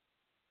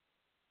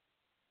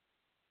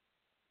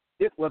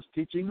 It was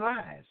teaching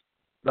lies.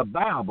 The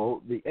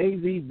Bible, the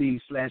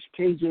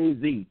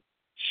AVB/KJV,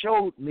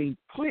 showed me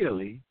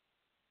clearly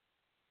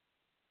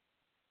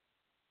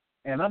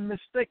and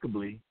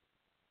unmistakably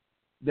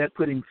that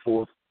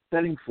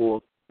setting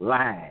forth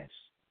lies.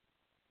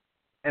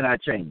 And I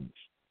changed.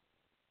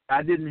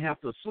 I didn't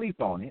have to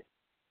sleep on it.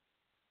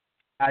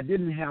 I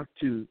didn't have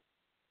to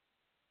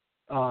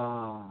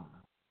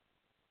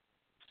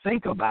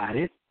think about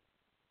it.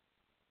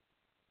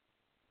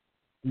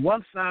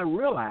 Once I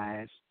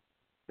realized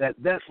that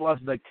was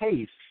the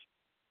case,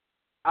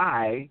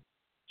 I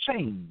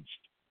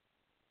changed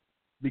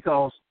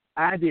because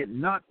I did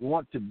not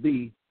want to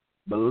be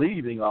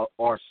believing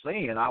or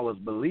saying I was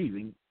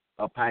believing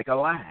a pack of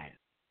lies.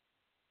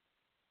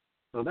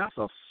 So that's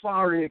a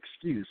sorry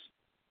excuse,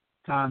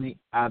 Tommy.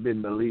 I've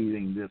been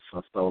believing this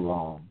for so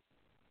long.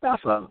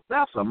 That's a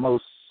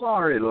most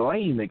sorry,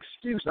 lame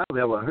excuse I've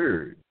ever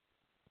heard.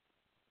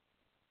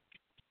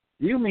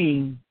 You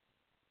mean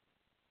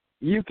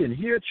you can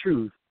hear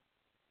truth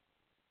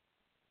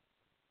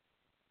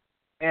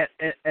and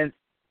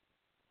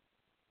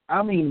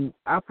I mean,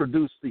 I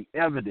produce the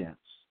evidence.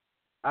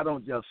 I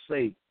don't just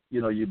say,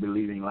 you're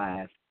believing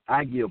lies.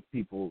 I give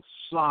people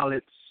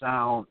solid,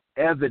 sound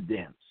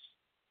evidence,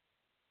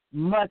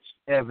 much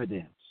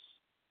evidence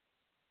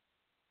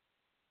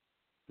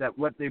that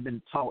what they've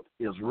been taught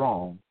is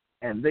wrong,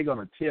 and they're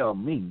going to tell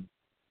me,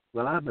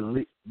 well, I've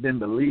been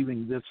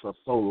believing this for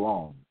so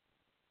long.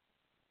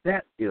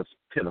 That is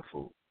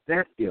pitiful.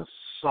 That is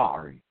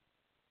sorry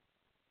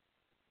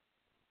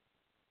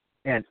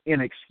and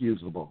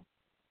inexcusable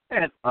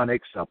and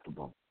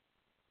unacceptable.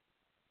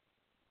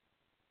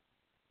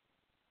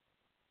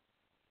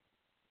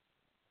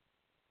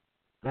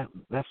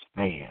 That's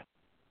bad.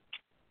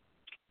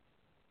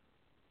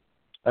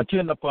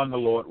 Attend upon the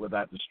Lord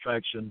without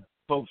distraction.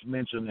 Folks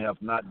mentioned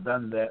have not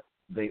done that.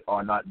 They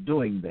are not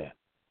doing that.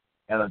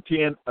 And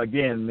attend,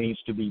 again, means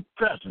to be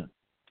present.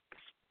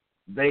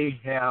 They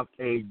have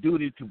a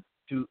duty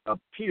to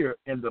appear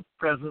in the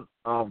presence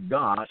of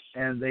God,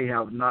 and they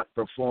have not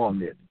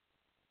performed it.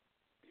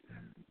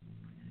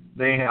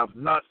 They have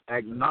not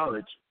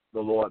acknowledged the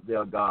Lord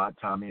their God,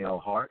 Tommy L.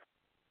 Hart.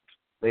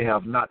 They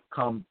have not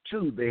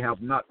they have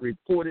not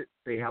reported,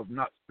 they have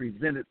not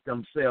presented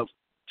themselves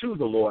to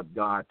the Lord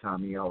God,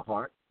 Tommy L.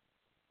 Hart.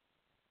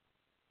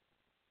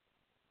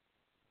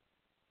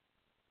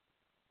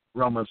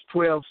 Romans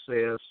 12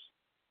 says,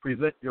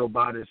 present your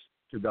bodies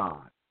to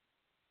God,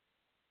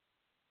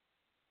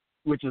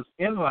 which is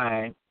in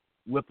line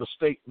with the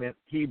statement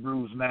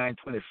Hebrews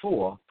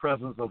 9:24,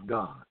 presence of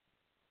God.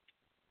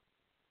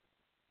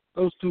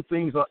 Those two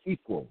things are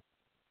equal.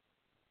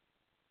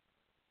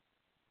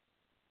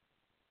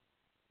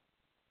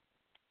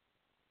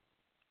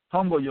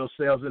 Humble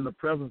yourselves in the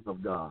presence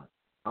of God.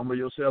 Humble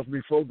yourselves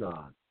before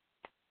God.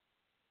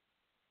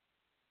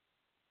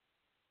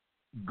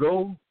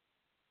 Go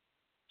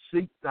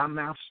seek thy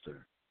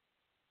master.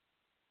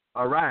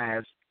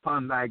 Arise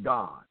upon thy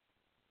God.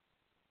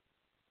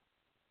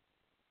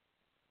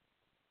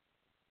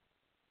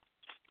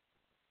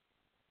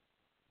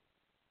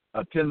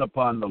 Attend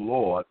upon the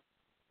Lord,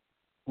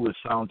 who is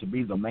found to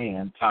be the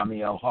man,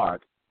 Tommy L.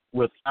 Hart,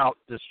 without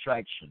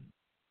distraction.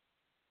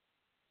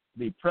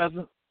 Be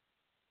present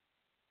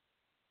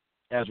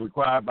as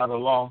required by the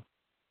law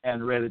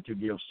and ready to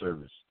give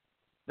service.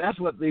 That's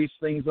what these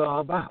things are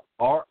about.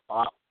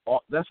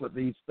 That's what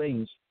these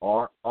things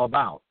are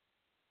about.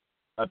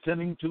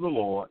 Attending to the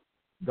Lord,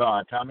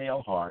 God, Tommy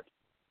L. Hart,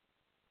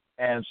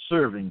 and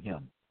serving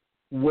him,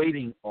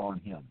 waiting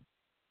on him.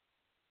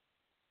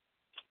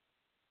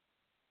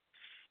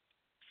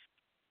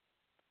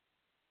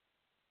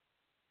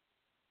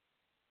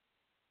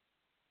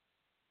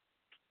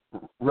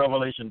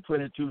 Revelation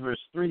 22, verse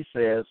 3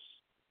 says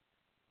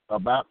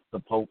about the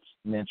popes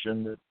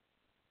mentioned that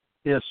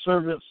his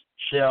servants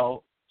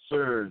shall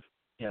serve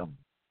him.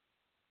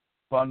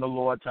 Upon the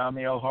Lord,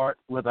 Tommy L. Hart,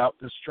 without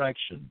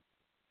distraction.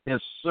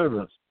 His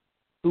servants,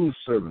 whose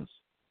servants?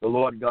 The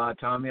Lord God,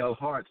 Tommy L.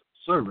 Hart's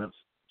servants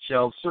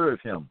shall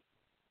serve him.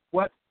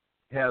 What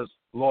has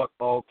Lord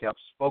Allcap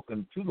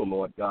spoken to the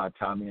Lord God,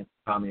 Tommy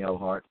L.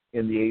 Hart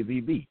in the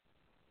AVB?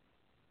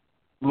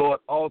 Lord,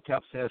 all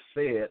caps, has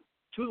said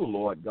to the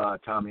Lord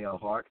God, Tommy L.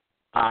 Hart,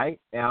 I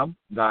am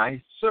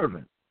thy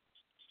servant.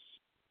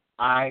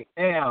 I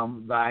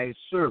am thy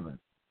servant.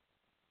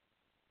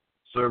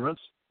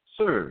 Servants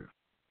serve.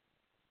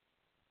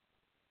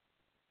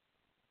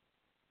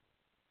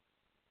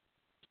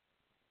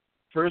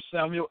 First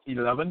Samuel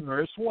 11,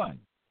 verse 1.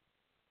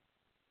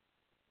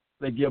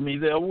 They give me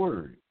their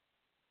word.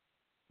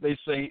 They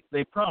say,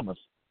 they promise.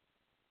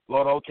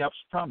 Lord, all caps,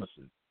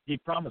 promises. He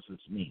promises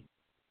me.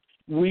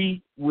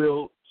 We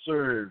will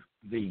serve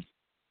thee.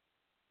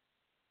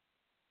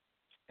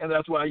 And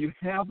that's why you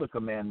have the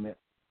commandment,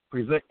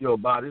 present your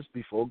bodies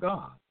before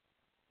God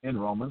in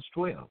Romans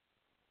 12.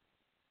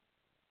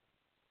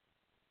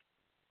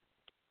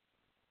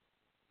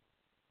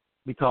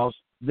 Because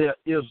there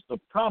is the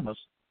promise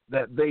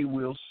that they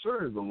will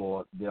serve the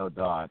Lord their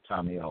God,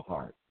 Tommy L.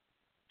 Hart.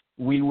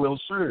 We will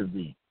serve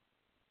thee.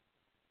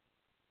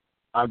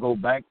 I go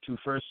back to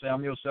 1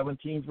 Samuel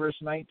 17, verse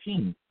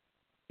 19.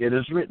 It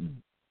is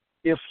written,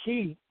 if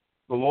he,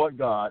 the Lord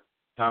God,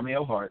 Tommy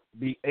L. Hart,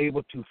 be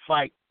able to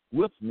fight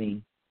with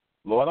me,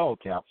 Lord all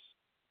caps,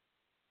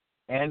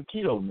 and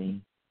kill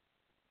me,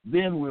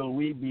 then will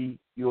we be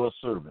your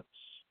servants.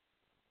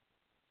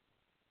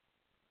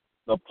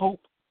 The Pope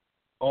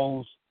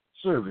owes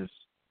service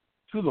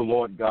to the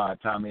Lord God,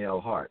 Tommy L.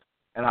 Hart.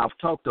 And I've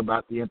talked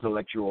about the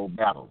intellectual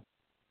battle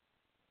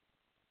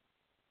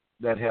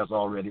that has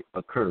already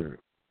occurred.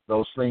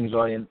 Those things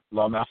are in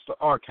Lawmaster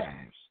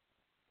Archives.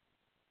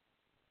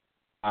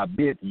 I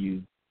bid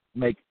you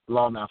make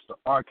Lawmaster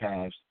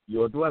Archives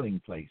your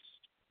dwelling place.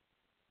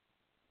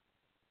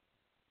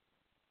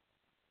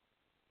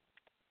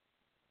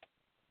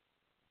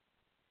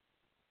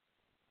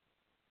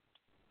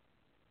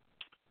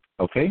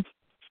 Okay?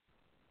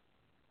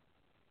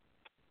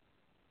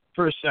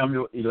 1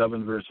 Samuel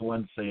 11, verse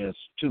 1 says,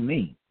 to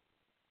me,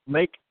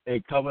 make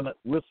a covenant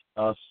with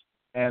us,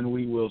 and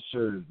we will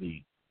serve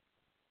thee.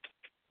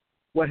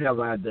 What have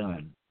I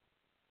done?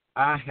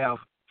 I have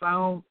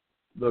found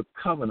the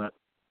covenant,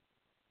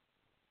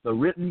 the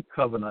written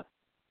covenant,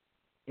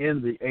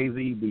 in the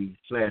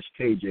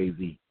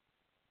AVB/KJV.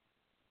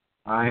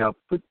 I have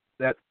put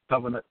that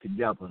covenant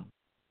together.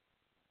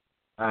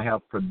 I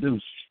have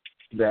produced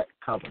that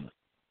covenant.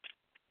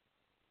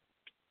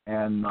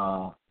 And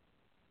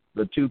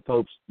the two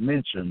popes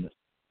mentioned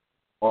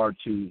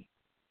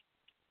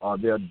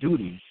their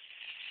duty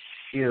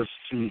is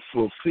to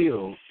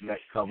fulfill that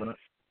covenant.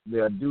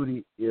 Their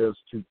duty is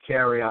to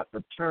carry out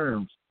the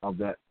terms of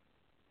that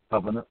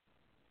covenant,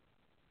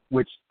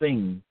 which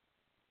thing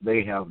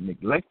they have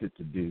neglected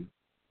to do,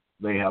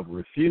 they have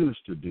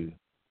refused to do.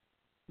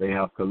 They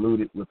have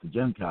colluded with the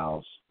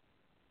Gentiles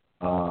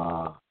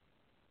to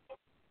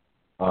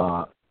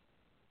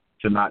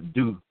not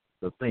do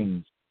the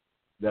things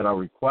that are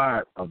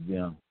required of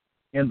them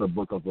in the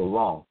book of the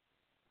law,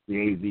 the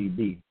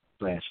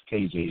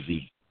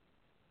AVB/KJV.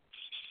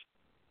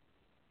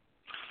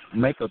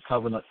 Make a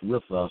covenant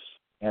with us,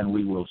 and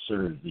we will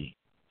serve thee.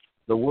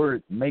 The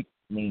word make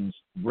means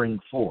bring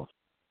forth,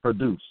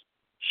 produce,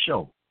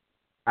 show.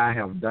 I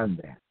have done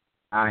that.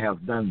 I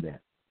have done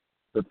that.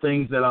 The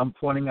things that I'm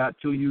pointing out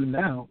to you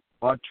now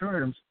are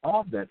terms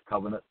of that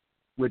covenant,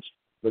 which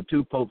the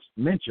two popes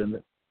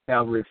mentioned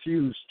have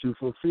refused to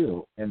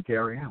fulfill and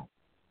carry out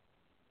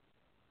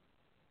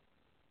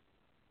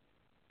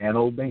and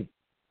obey.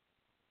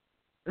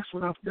 That's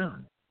what I've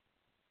done.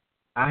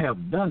 I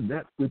have done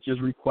that which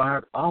is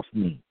required of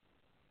me.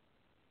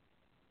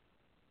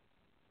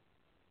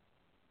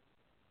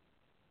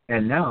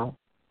 And now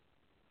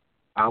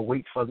I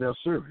wait for their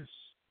service.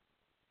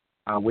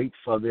 I wait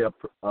for their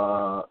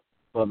for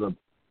the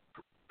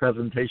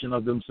presentation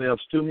of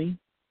themselves to me,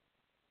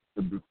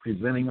 the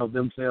presenting of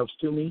themselves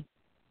to me.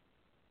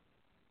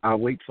 I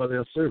wait for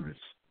their service,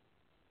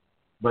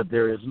 but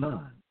there is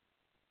none.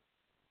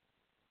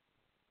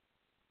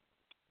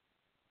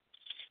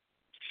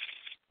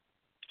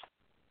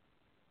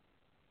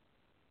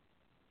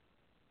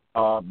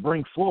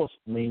 Bring forth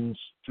means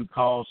to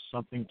cause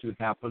something to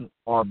happen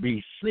or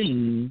be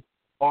seen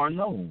or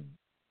known.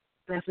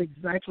 That's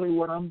exactly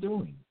what I'm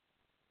doing.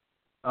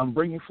 I'm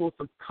bringing forth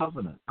a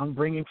covenant. I'm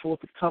bringing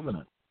forth a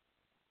covenant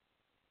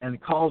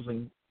and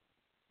causing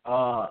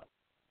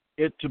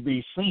it to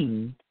be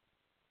seen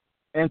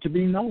and to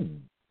be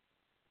known.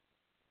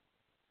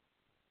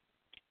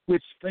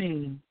 Which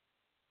thing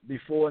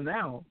before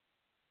now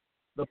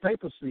the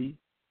papacy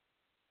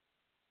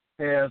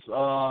has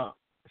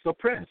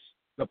suppressed.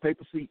 The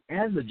papacy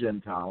and the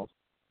Gentiles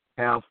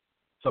have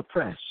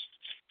suppressed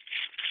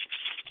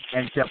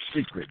and kept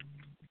secret.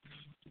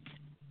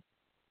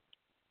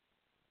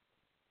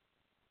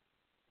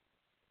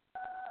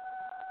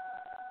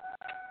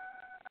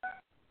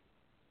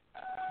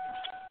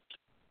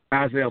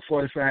 Isaiah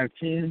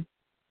 45:10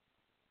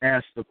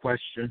 asks the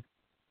question,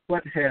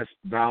 what hast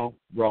thou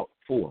brought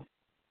forth?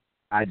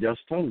 I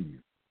just told you.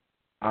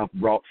 I've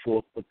brought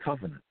forth the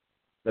covenant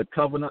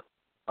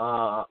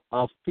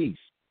of peace.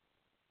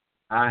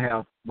 I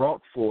have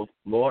brought forth,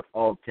 Lord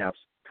all caps,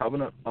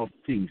 covenant of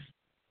peace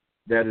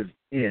that is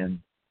in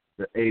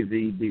the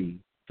AVB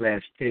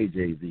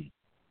KJV?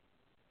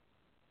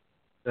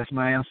 That's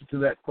my answer to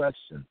that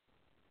question.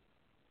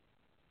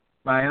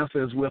 My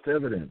answer is with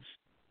evidence.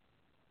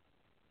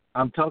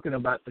 I'm talking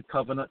about the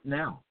covenant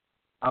now.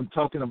 I'm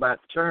talking about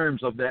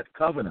terms of that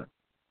covenant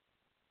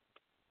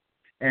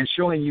and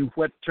showing you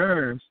what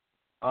terms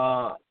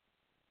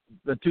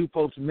the two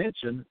folks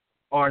mentioned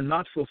are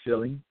not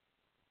fulfilling,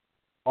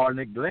 are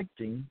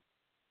neglecting,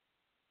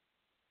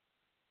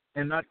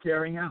 and not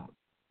carrying out.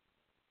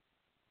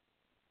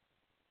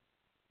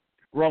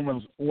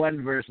 Romans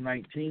 1 verse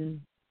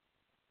 19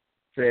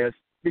 says,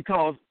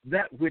 because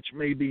that which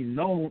may be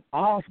known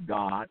of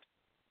God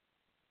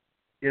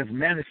is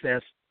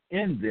manifest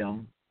in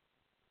them,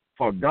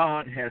 for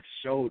God hath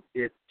showed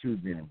it to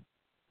them.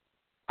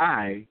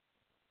 I,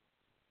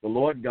 the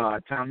Lord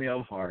God, Tommy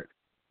L. Hart,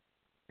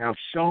 have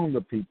shown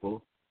the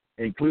people,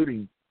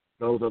 including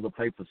those of the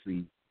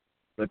papacy,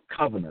 the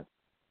covenant,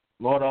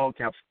 Lord all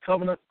caps,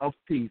 covenant of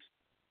peace,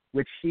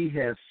 which he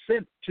has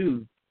sent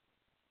to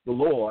the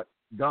Lord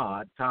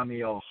God,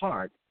 Tommy L.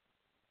 Hart,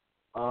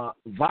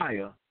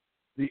 via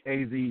the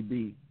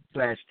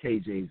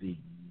AVB/KJV.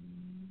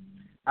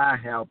 I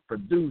have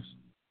produced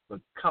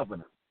the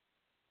covenant.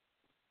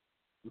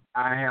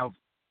 I have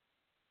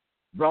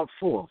brought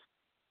forth,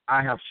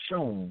 I have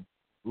shown,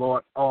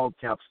 Lord all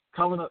caps,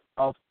 covenant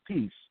of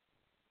peace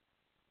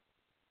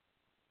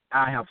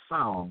I have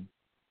found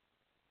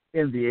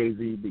in the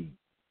AVB.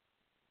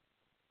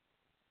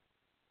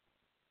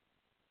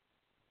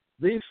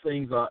 These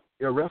things are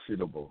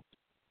irrefutable.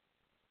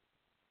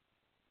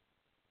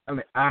 I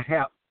mean, I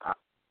have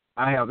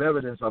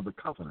evidence of the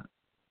covenant.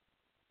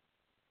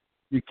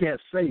 You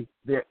can't say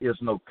there is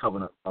no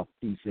covenant of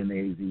peace in the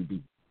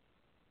AVB,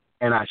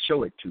 and I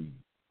show it to you.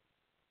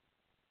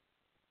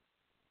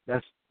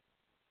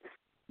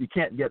 You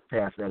can't get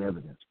past that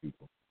evidence,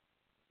 people.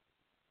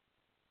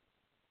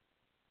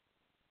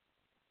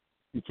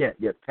 You can't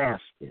get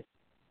past it.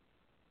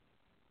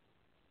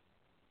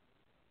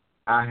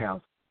 I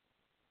have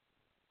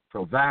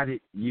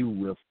provided you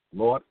with,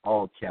 Lord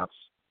all caps,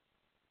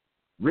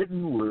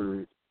 written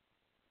word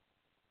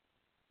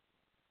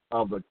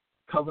of the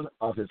covenant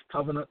of his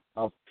covenant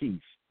of peace,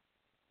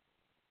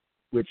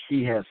 which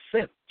he has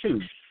sent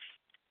to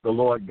the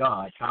Lord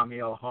God, Tommy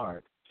L.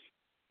 Hart,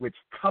 which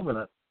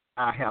covenant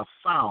I have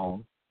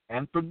found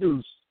and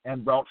produced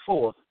and brought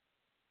forth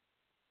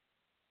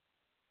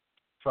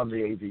from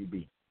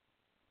the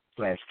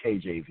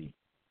AVB/KJV.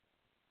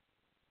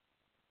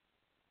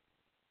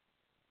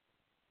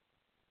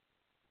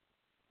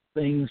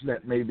 Things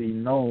that may be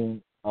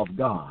known of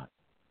God.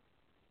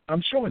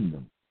 I'm showing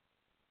them.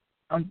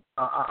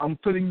 I'm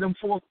putting them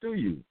forth to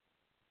you.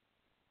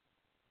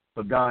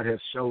 But God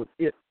has showed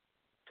it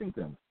to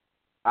them.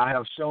 I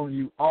have shown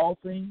you all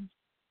things.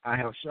 I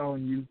have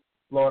shown you,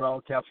 Lord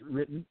all caps,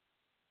 written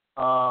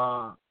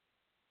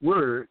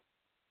word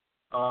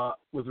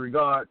with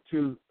regard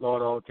to,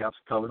 Lord all caps,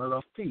 covenant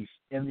of peace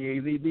in the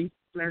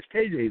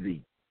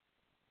AVB/KJV.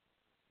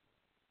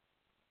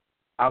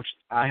 I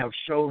have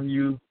shown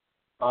you,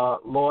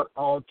 Lord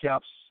all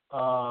caps,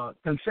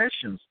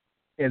 confessions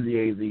in the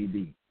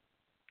AVB.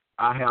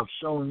 I have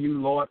shown you,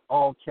 Lord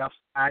all caps,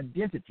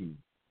 identity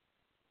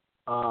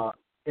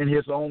in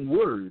his own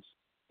words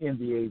in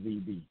the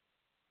AVB.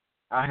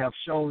 I have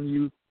shown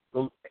you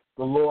the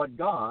Lord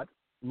God,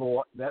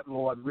 Lord, that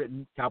Lord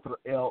written, capital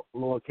L,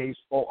 lowercase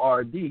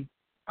O-R-D.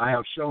 I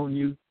have shown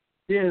you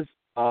his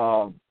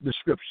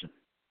description.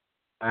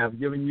 I have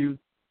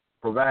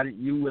provided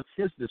you with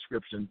his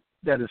description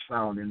that is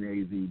found in the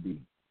AVB.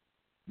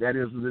 That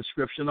is the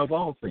description of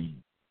all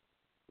things.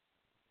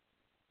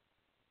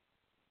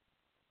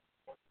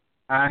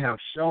 I have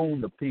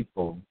shown the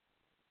people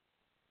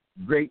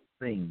great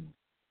things,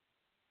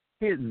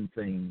 hidden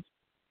things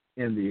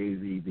in the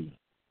AVB.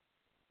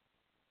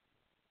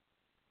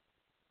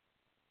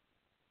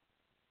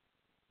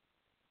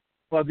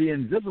 For the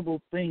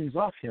invisible things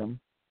of him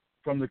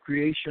from the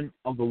creation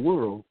of the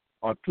world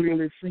are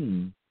clearly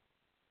seen,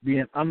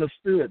 being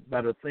understood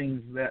by the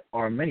things that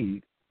are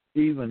made,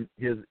 even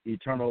his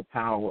eternal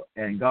power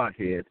and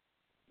Godhead,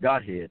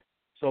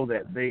 so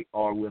that they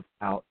are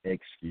without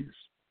excuse.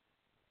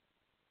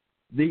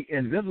 The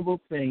invisible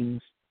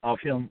things of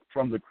him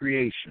from the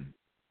creation.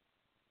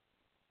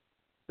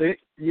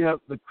 You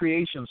have the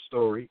creation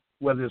story,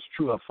 whether it's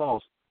true or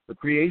false. The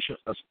creation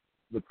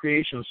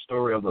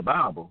story of the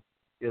Bible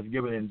is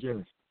given in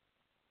Genesis.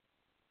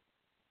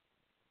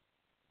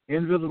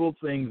 Invisible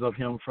things of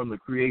him from the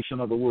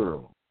creation of the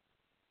world.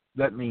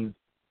 That means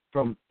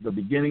from the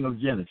beginning of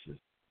Genesis.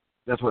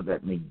 That's what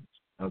that means,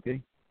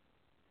 okay?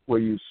 Where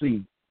you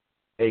see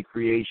a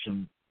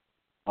creation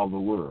of the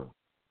world.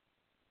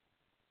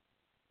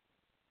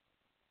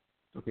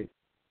 Okay?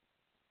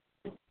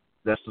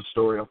 That's the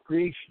story of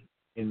creation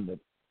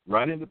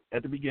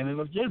at the beginning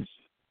of Genesis.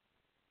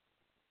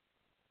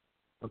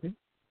 Okay?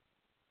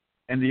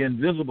 And the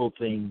invisible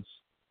things,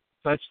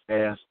 such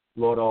as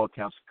Lord all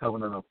caps,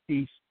 covenant of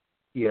peace,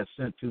 he has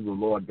sent to the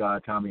Lord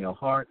God, Tommy L.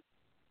 Hart.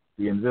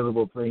 The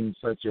invisible things,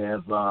 such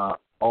as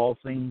all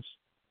things,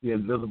 the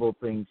invisible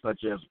things,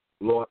 such as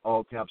Lord,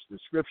 all caps,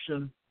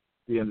 description,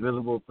 the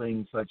invisible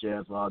things such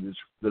as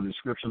the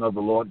description of the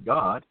Lord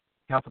God,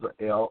 capital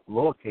L,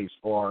 lowercase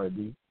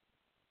r-d,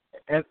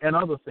 and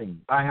other things.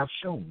 I have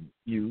shown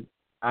you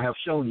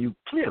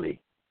clearly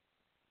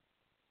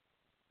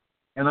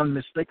and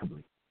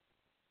unmistakably.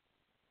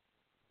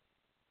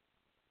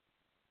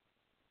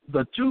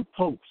 The two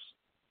popes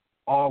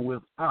are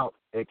without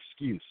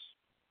excuse.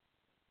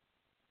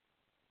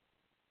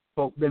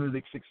 Pope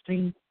Benedict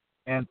XVI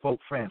and Pope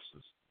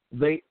Francis.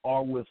 They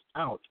are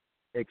without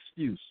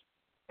excuse.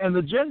 And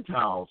the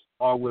Gentiles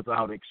are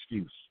without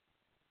excuse.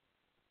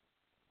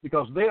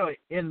 Because they are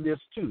in this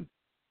too.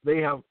 They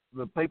have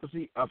the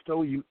papacy, I've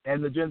told you,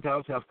 and the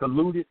Gentiles have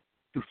colluded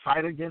to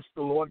fight against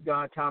the Lord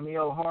God, Tommy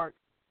L. Hart.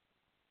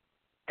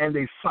 And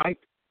they fight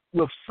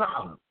with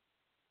silence.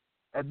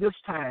 At this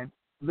time,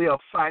 they are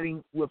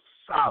fighting with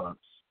silence.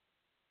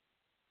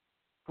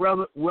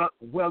 Rather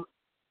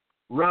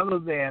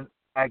than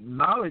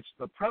acknowledge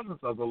the presence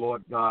of the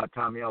Lord God,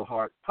 Tommy L.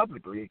 Hart,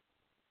 publicly,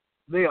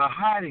 they are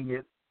hiding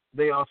it,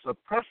 they are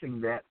suppressing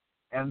that,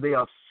 and they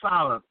are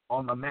silent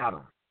on the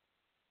matter.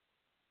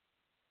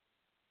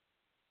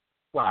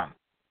 Why?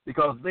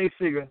 Because they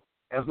figure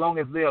as long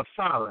as they are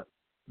silent,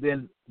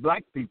 then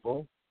black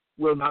people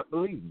will not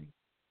believe me.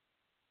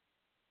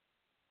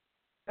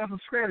 That's a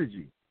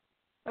strategy.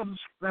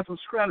 That's a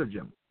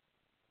stratagem.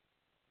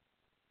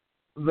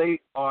 They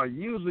are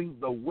using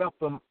the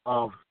weapon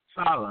of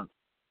silence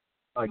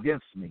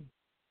against me.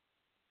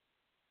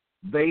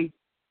 They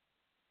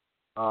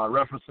are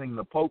referencing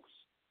the popes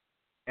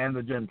and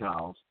the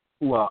Gentiles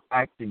who are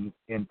acting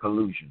in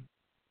collusion.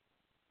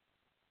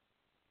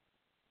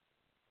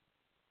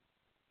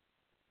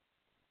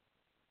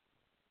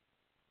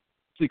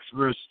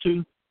 Verse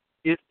 2,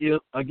 it is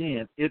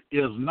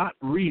not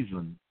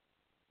reason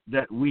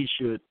that we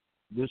should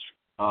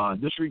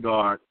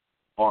disregard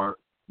or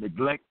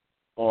neglect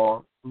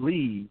or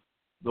leave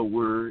the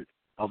word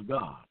of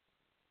God.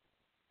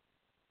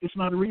 It's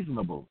not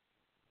reasonable.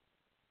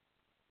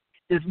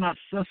 It's not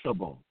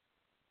sensible.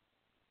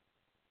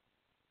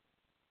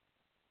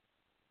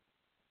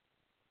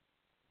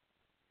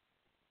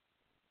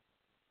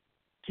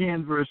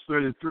 Verse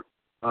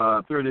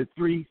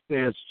 33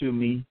 says to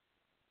me,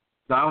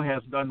 "Thou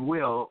hast done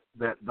well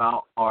that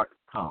thou art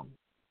come.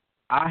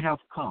 I have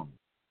come.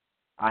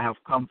 I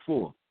have come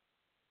forth.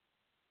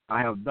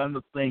 I have done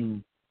the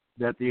thing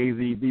that the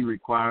AVB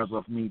requires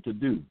of me to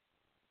do."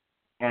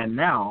 And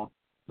now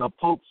the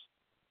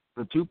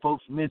two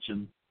popes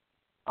mentioned,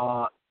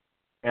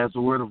 as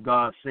the word of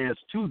God says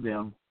to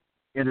them,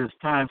 it is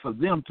time for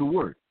them to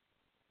work.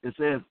 It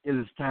says, "It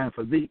is time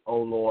for thee,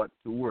 O Lord,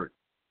 to work."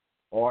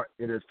 Or,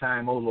 "It is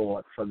time, O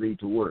Lord, for thee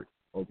to work."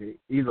 Okay?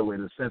 Either way,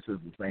 the sense is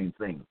the same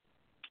thing.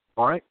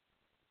 All right?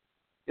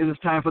 It is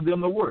time for them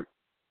to work.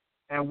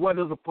 And what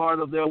is a part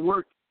of their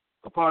work?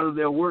 A part of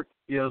their work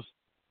is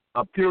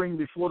appearing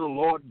before the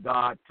Lord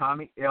God,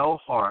 Tommy L.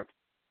 Hart,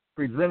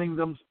 presenting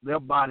their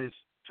bodies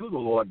to the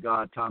Lord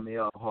God, Tommy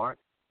L. Hart,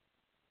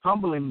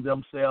 humbling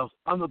themselves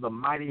under the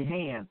mighty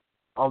hand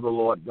of the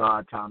Lord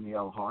God, Tommy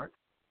L. Hart,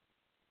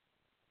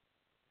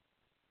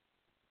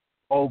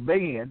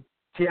 obeying,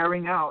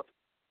 carrying out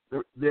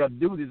their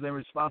duties and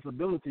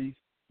responsibilities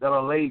that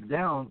are laid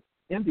down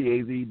in the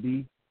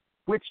AVB,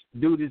 which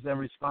duties and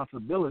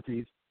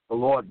responsibilities the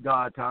Lord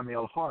God, Tommy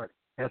L. Hart,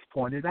 has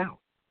pointed out.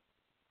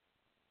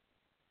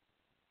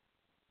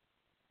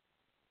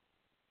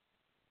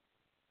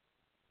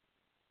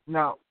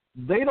 Now,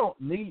 they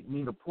don't need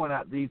me to point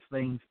out these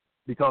things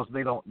because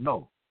they don't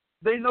know.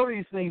 They know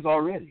these things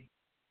already.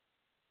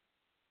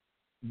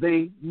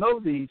 They know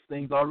these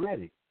things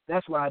already.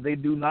 That's why they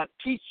do not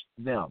teach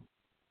them.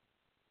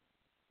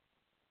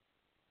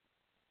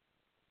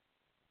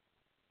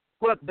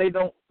 But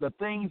the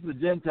things the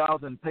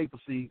Gentiles and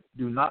papacy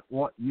do not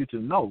want you to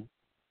know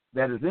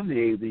that is in the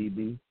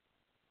AVB,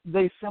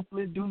 they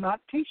simply do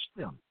not teach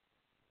them.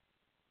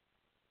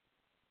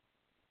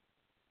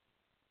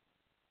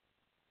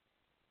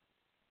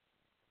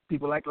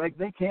 People act like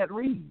they can't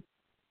read.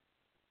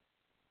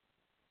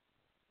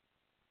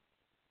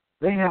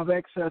 They have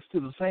access to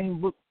the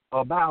same book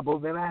or Bible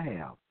that I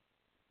have.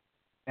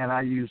 And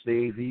I use the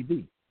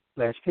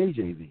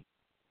AVB/KJV.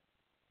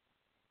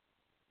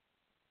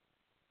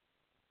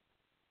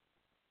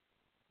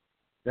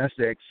 That's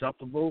the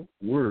acceptable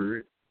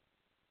word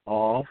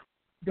of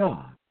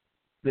God.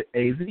 The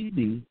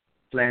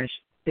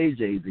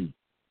AVB/KJV.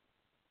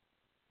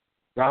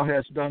 "Thou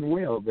hast done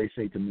well," they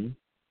say to me,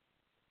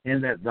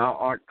 "in that thou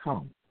art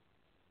come."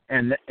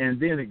 And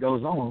then it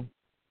goes on.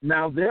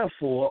 "Now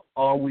therefore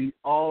are we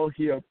all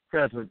here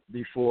present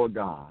before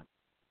God."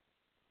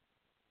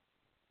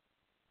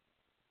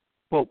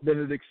 Pope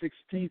Benedict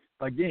XVI,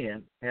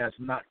 again, has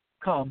not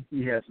come.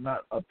 He has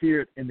not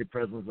appeared in the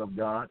presence of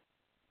God.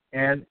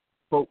 And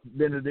Pope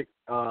Benedict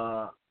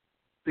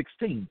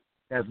XVI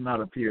has not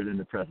appeared in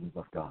the presence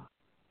of God.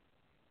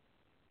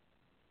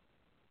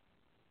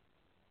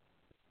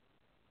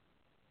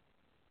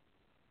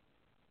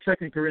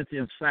 Second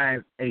Corinthians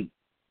 5:8,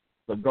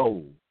 the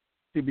goal,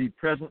 to be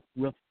present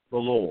with the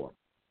Lord.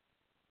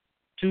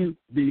 to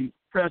be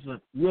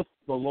present with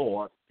the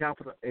Lord,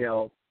 capital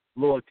L,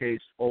 lowercase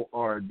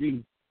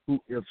O-R-D, who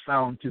is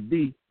found to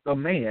be the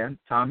man,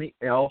 Tommy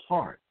L.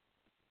 Hart.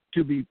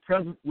 To be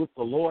present with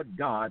the Lord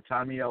God,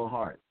 Tommy L.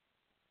 Hart.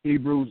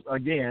 Hebrews,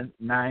 again,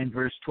 9,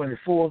 verse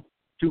 24,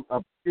 to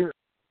appear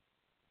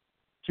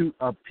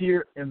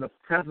in the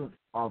presence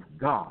of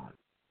God.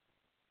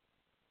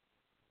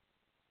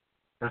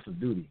 That's a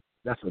duty.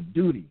 That's a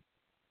duty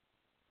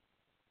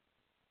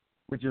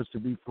which is to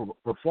be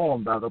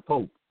performed by the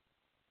Pope.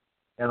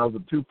 And of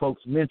the two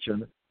popes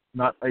mentioned,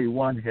 not a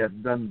one has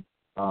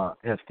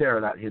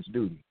carried out his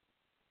duty.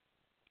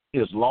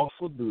 His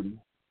lawful duty,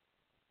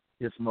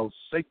 his most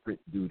sacred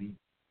duty,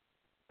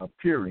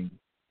 appearing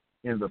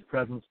in the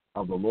presence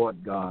of the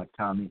Lord God,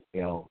 Tommy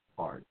L.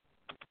 Hart.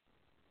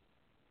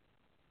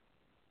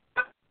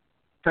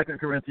 2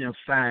 Corinthians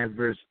 5,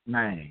 verse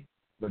 9,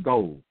 the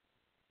goal,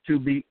 to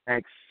be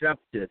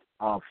accepted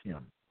of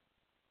him.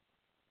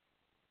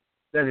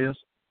 That is,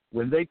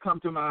 when they come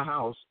to my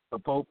house, the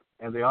Pope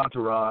and the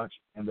entourage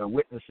and the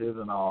witnesses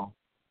and all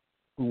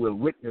who will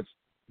witness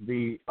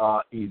the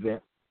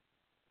event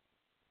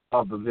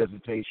of the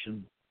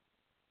visitation,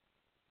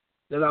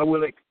 that I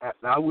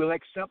will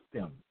accept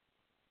them.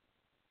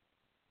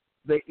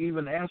 They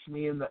even ask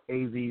me in the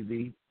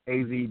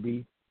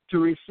AVB to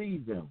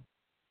receive them.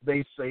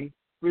 They say,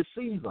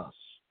 receive us.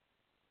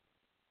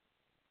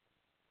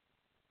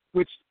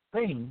 Which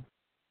thing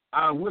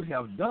I would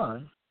have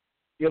done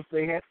if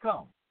they had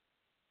come,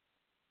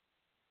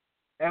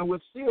 and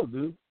would still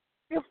do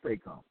if they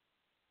come.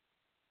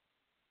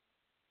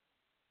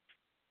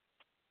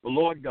 The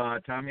Lord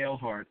God, Tommy L.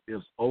 Hart,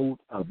 is owed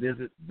a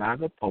visit by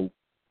the Pope.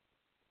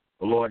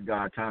 The Lord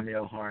God, Tommy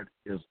L. Hart,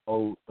 is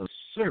owed a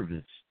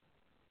service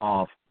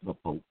of the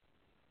Pope.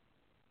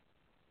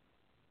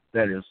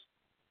 That is,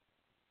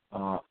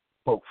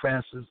 Pope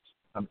Francis,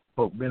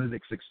 Pope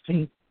Benedict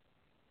XVI,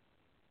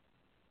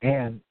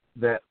 and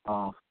that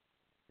of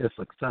his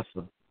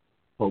successor,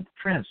 Pope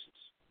Francis.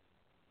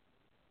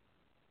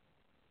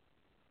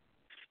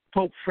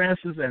 Pope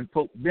Francis and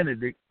Pope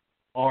Benedict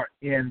are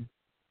in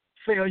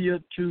failure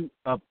to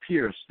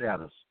appear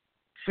status.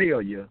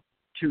 Failure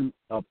to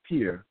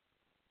appear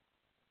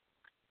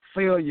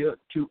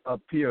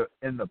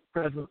in the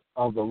presence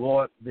of the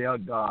Lord their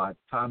God,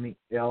 Tommy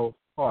L.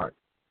 Hart.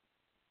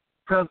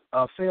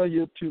 A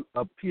failure to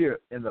appear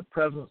in the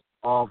presence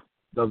of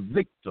the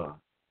victor,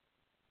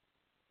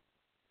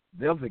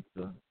 their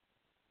victor,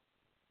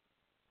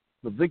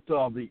 the victor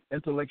of the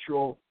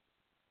intellectual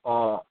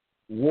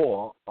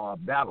war or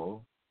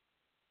battle,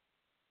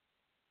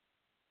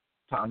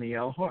 Tommy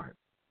L. Hart,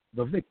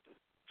 the victor.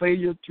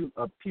 Failure to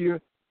appear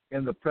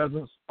in the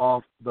presence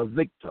of the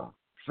victor.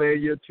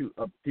 Failure to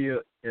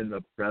appear in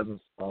the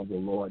presence of the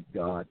Lord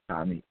God,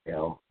 Tommy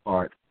L.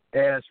 Hart,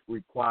 as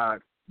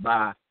required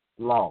by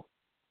law.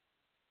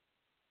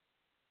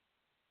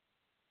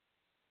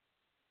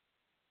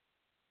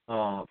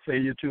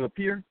 Failure to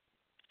appear.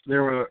 They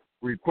were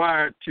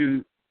required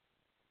to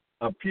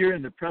appear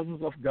in the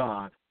presence of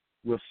God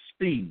with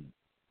speed,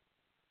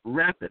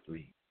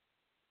 rapidly,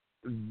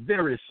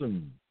 very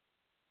soon,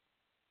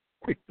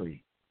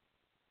 quickly.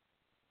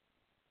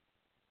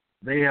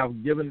 They have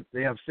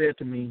said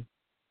to me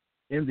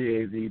in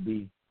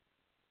the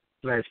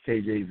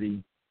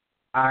AVB/KJV,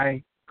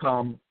 I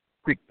come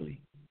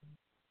quickly.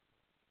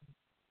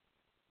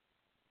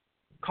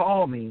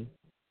 Call me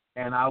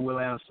and I will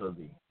answer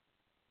thee.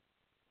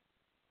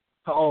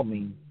 Call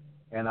me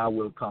and I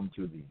will come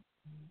to thee.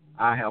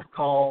 I have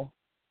called,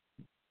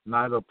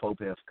 neither pope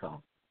has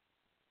come.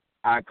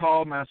 I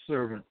called my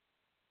servant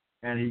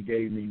and he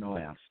gave me no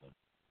answer.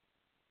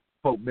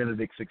 Pope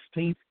Benedict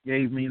XVI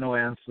gave me no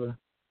answer,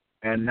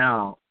 and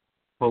now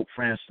Pope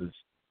Francis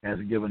has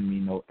given me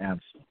no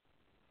answer.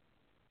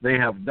 They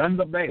have done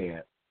the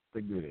bad,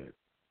 the good.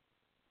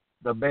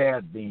 The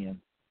bad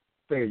being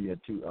failure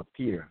to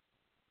appear,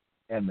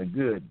 and the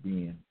good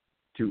being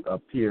to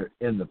appear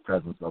in the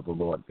presence of the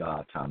Lord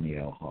God, Tommy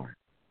L. Hart,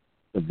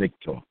 the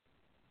victor.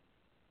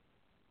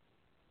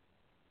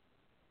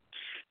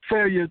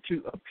 Failure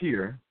to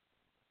appear,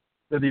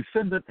 the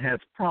defendant has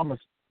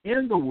promised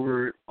in the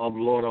word of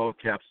Lord all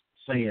caps,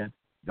 saying,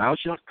 thou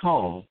shalt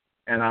call,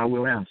 and I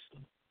will answer.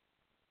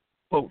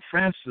 Pope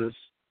Francis,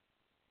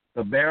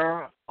 the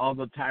bearer of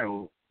the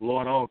title,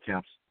 Lord all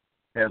caps,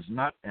 has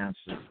not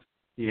answered.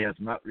 He has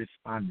not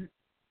responded.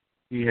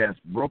 He has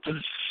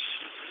broken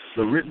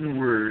the written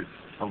word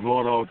of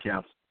Lord all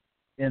caps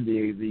in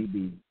the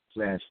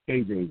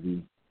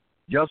AVB/KJV,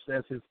 just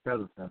as his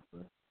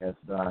predecessor has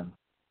done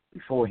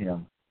before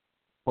him,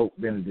 Pope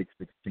Benedict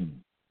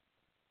XVI.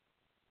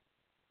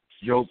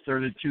 Job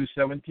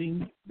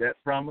 32:17,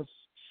 that promise,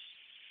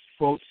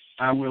 quote,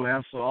 I will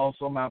answer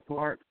also my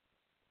part,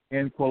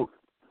 end quote,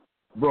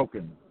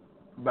 broken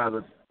by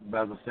the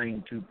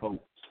same two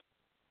popes.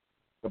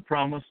 The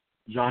promise,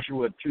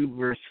 Joshua 2,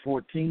 verse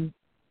 14,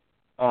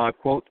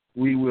 quote,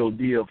 we will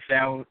deal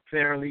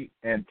fairly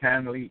and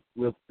kindly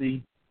with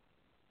thee,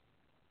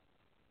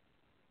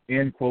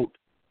 end quote,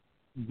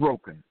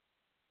 broken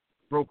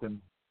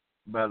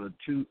by the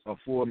two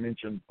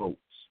aforementioned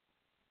popes.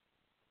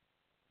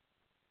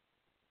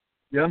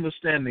 The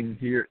understanding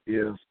here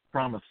is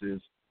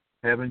promises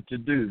having to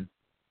do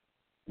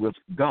with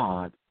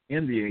God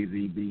in the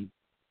AVB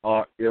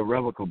are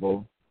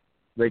irrevocable.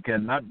 They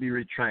cannot be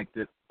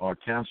retracted or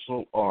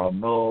canceled or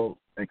annulled,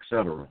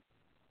 etc.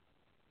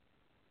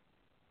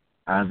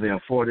 Isaiah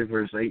 40,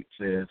 verse 8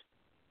 says,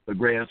 the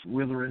grass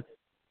withereth,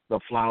 the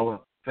flower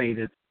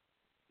fadeth,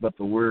 but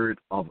the word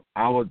of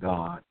our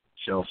God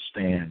shall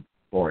stand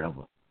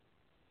forever.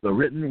 The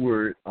written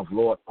word of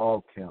Lord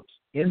all caps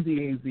in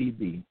the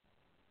AVB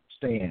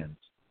stands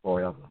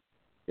forever.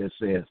 It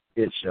says,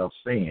 it shall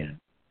stand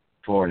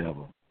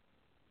forever.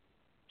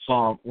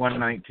 Psalm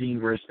 119,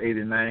 verse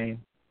 89,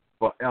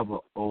 forever,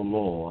 O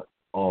Lord,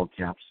 all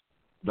caps,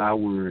 thy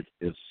word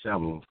is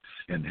settled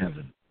in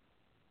heaven.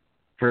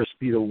 1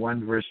 Peter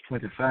 1, verse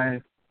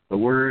 25, the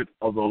word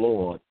of the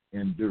Lord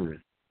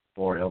endureth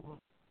forever.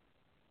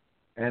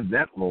 And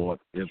that Lord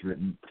is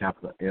written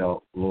capital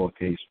L,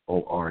 lowercase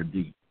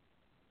O-R-D.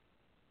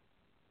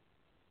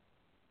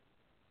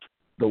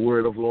 The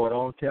word of Lord,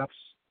 all caps,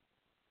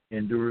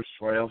 endures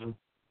forever.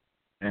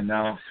 And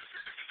now,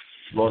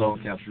 Lord, all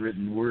caps,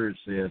 written word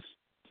says,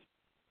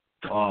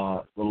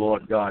 the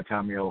Lord God,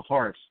 Tommy L.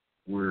 Hart's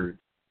word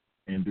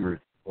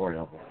endureth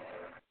forever.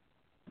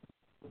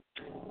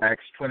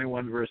 Acts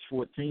 21, verse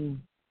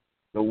 14,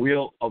 the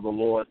will of the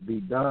Lord be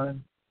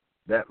done.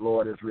 That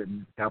Lord is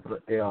written capital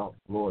L,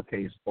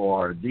 lowercase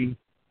O-R-D.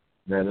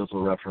 That is a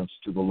reference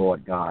to the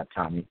Lord God,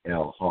 Tommy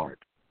L. Hart.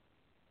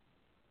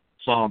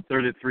 Psalm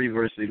 33,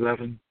 verse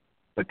 11,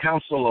 the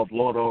counsel of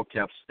Lord all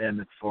caps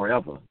standeth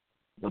forever,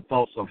 the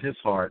thoughts of his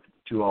heart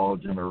to all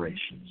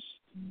generations.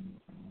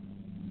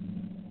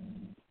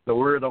 The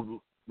word of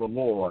the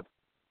Lord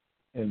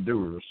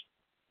endures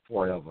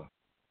forever.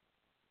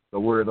 The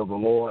word of the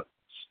Lord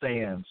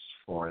stands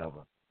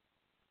forever.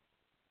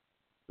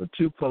 The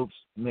two popes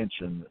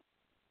mentioned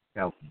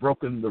have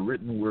broken the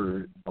written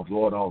word of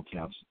Lord all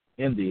caps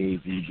in the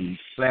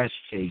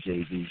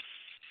AVB/KJV.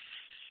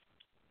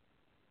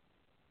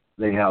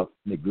 They have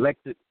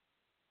neglected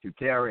to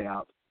carry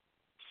out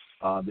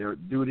their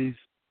duties,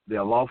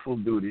 their lawful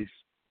duties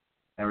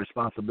and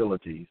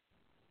responsibilities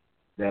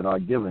that are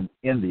given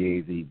in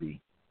the AVB.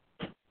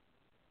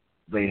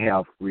 They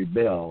have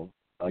rebelled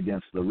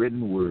against the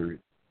written word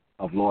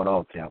of Lord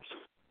all caps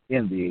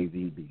in the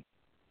AVB.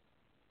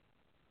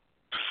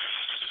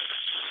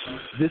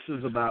 This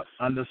is about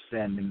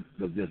understanding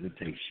the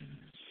visitation.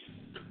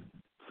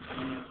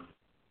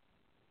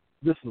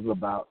 This is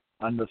about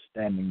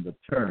understanding the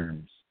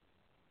terms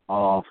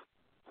of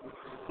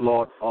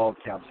Lord all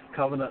caps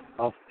covenant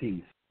of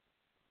peace,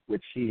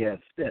 which he has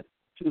sent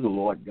to the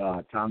Lord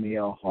God, Tommy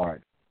L.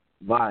 Hart,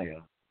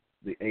 via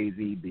the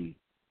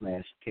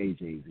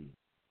AVB/KJV.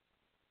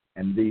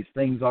 And these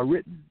things are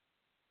written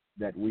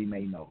that we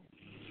may know.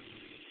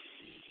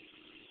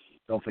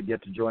 Don't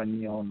forget to join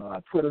me on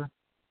Twitter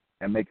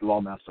and make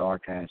Lawmaster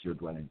Archives your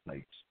dwelling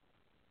place.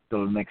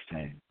 Till the next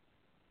time,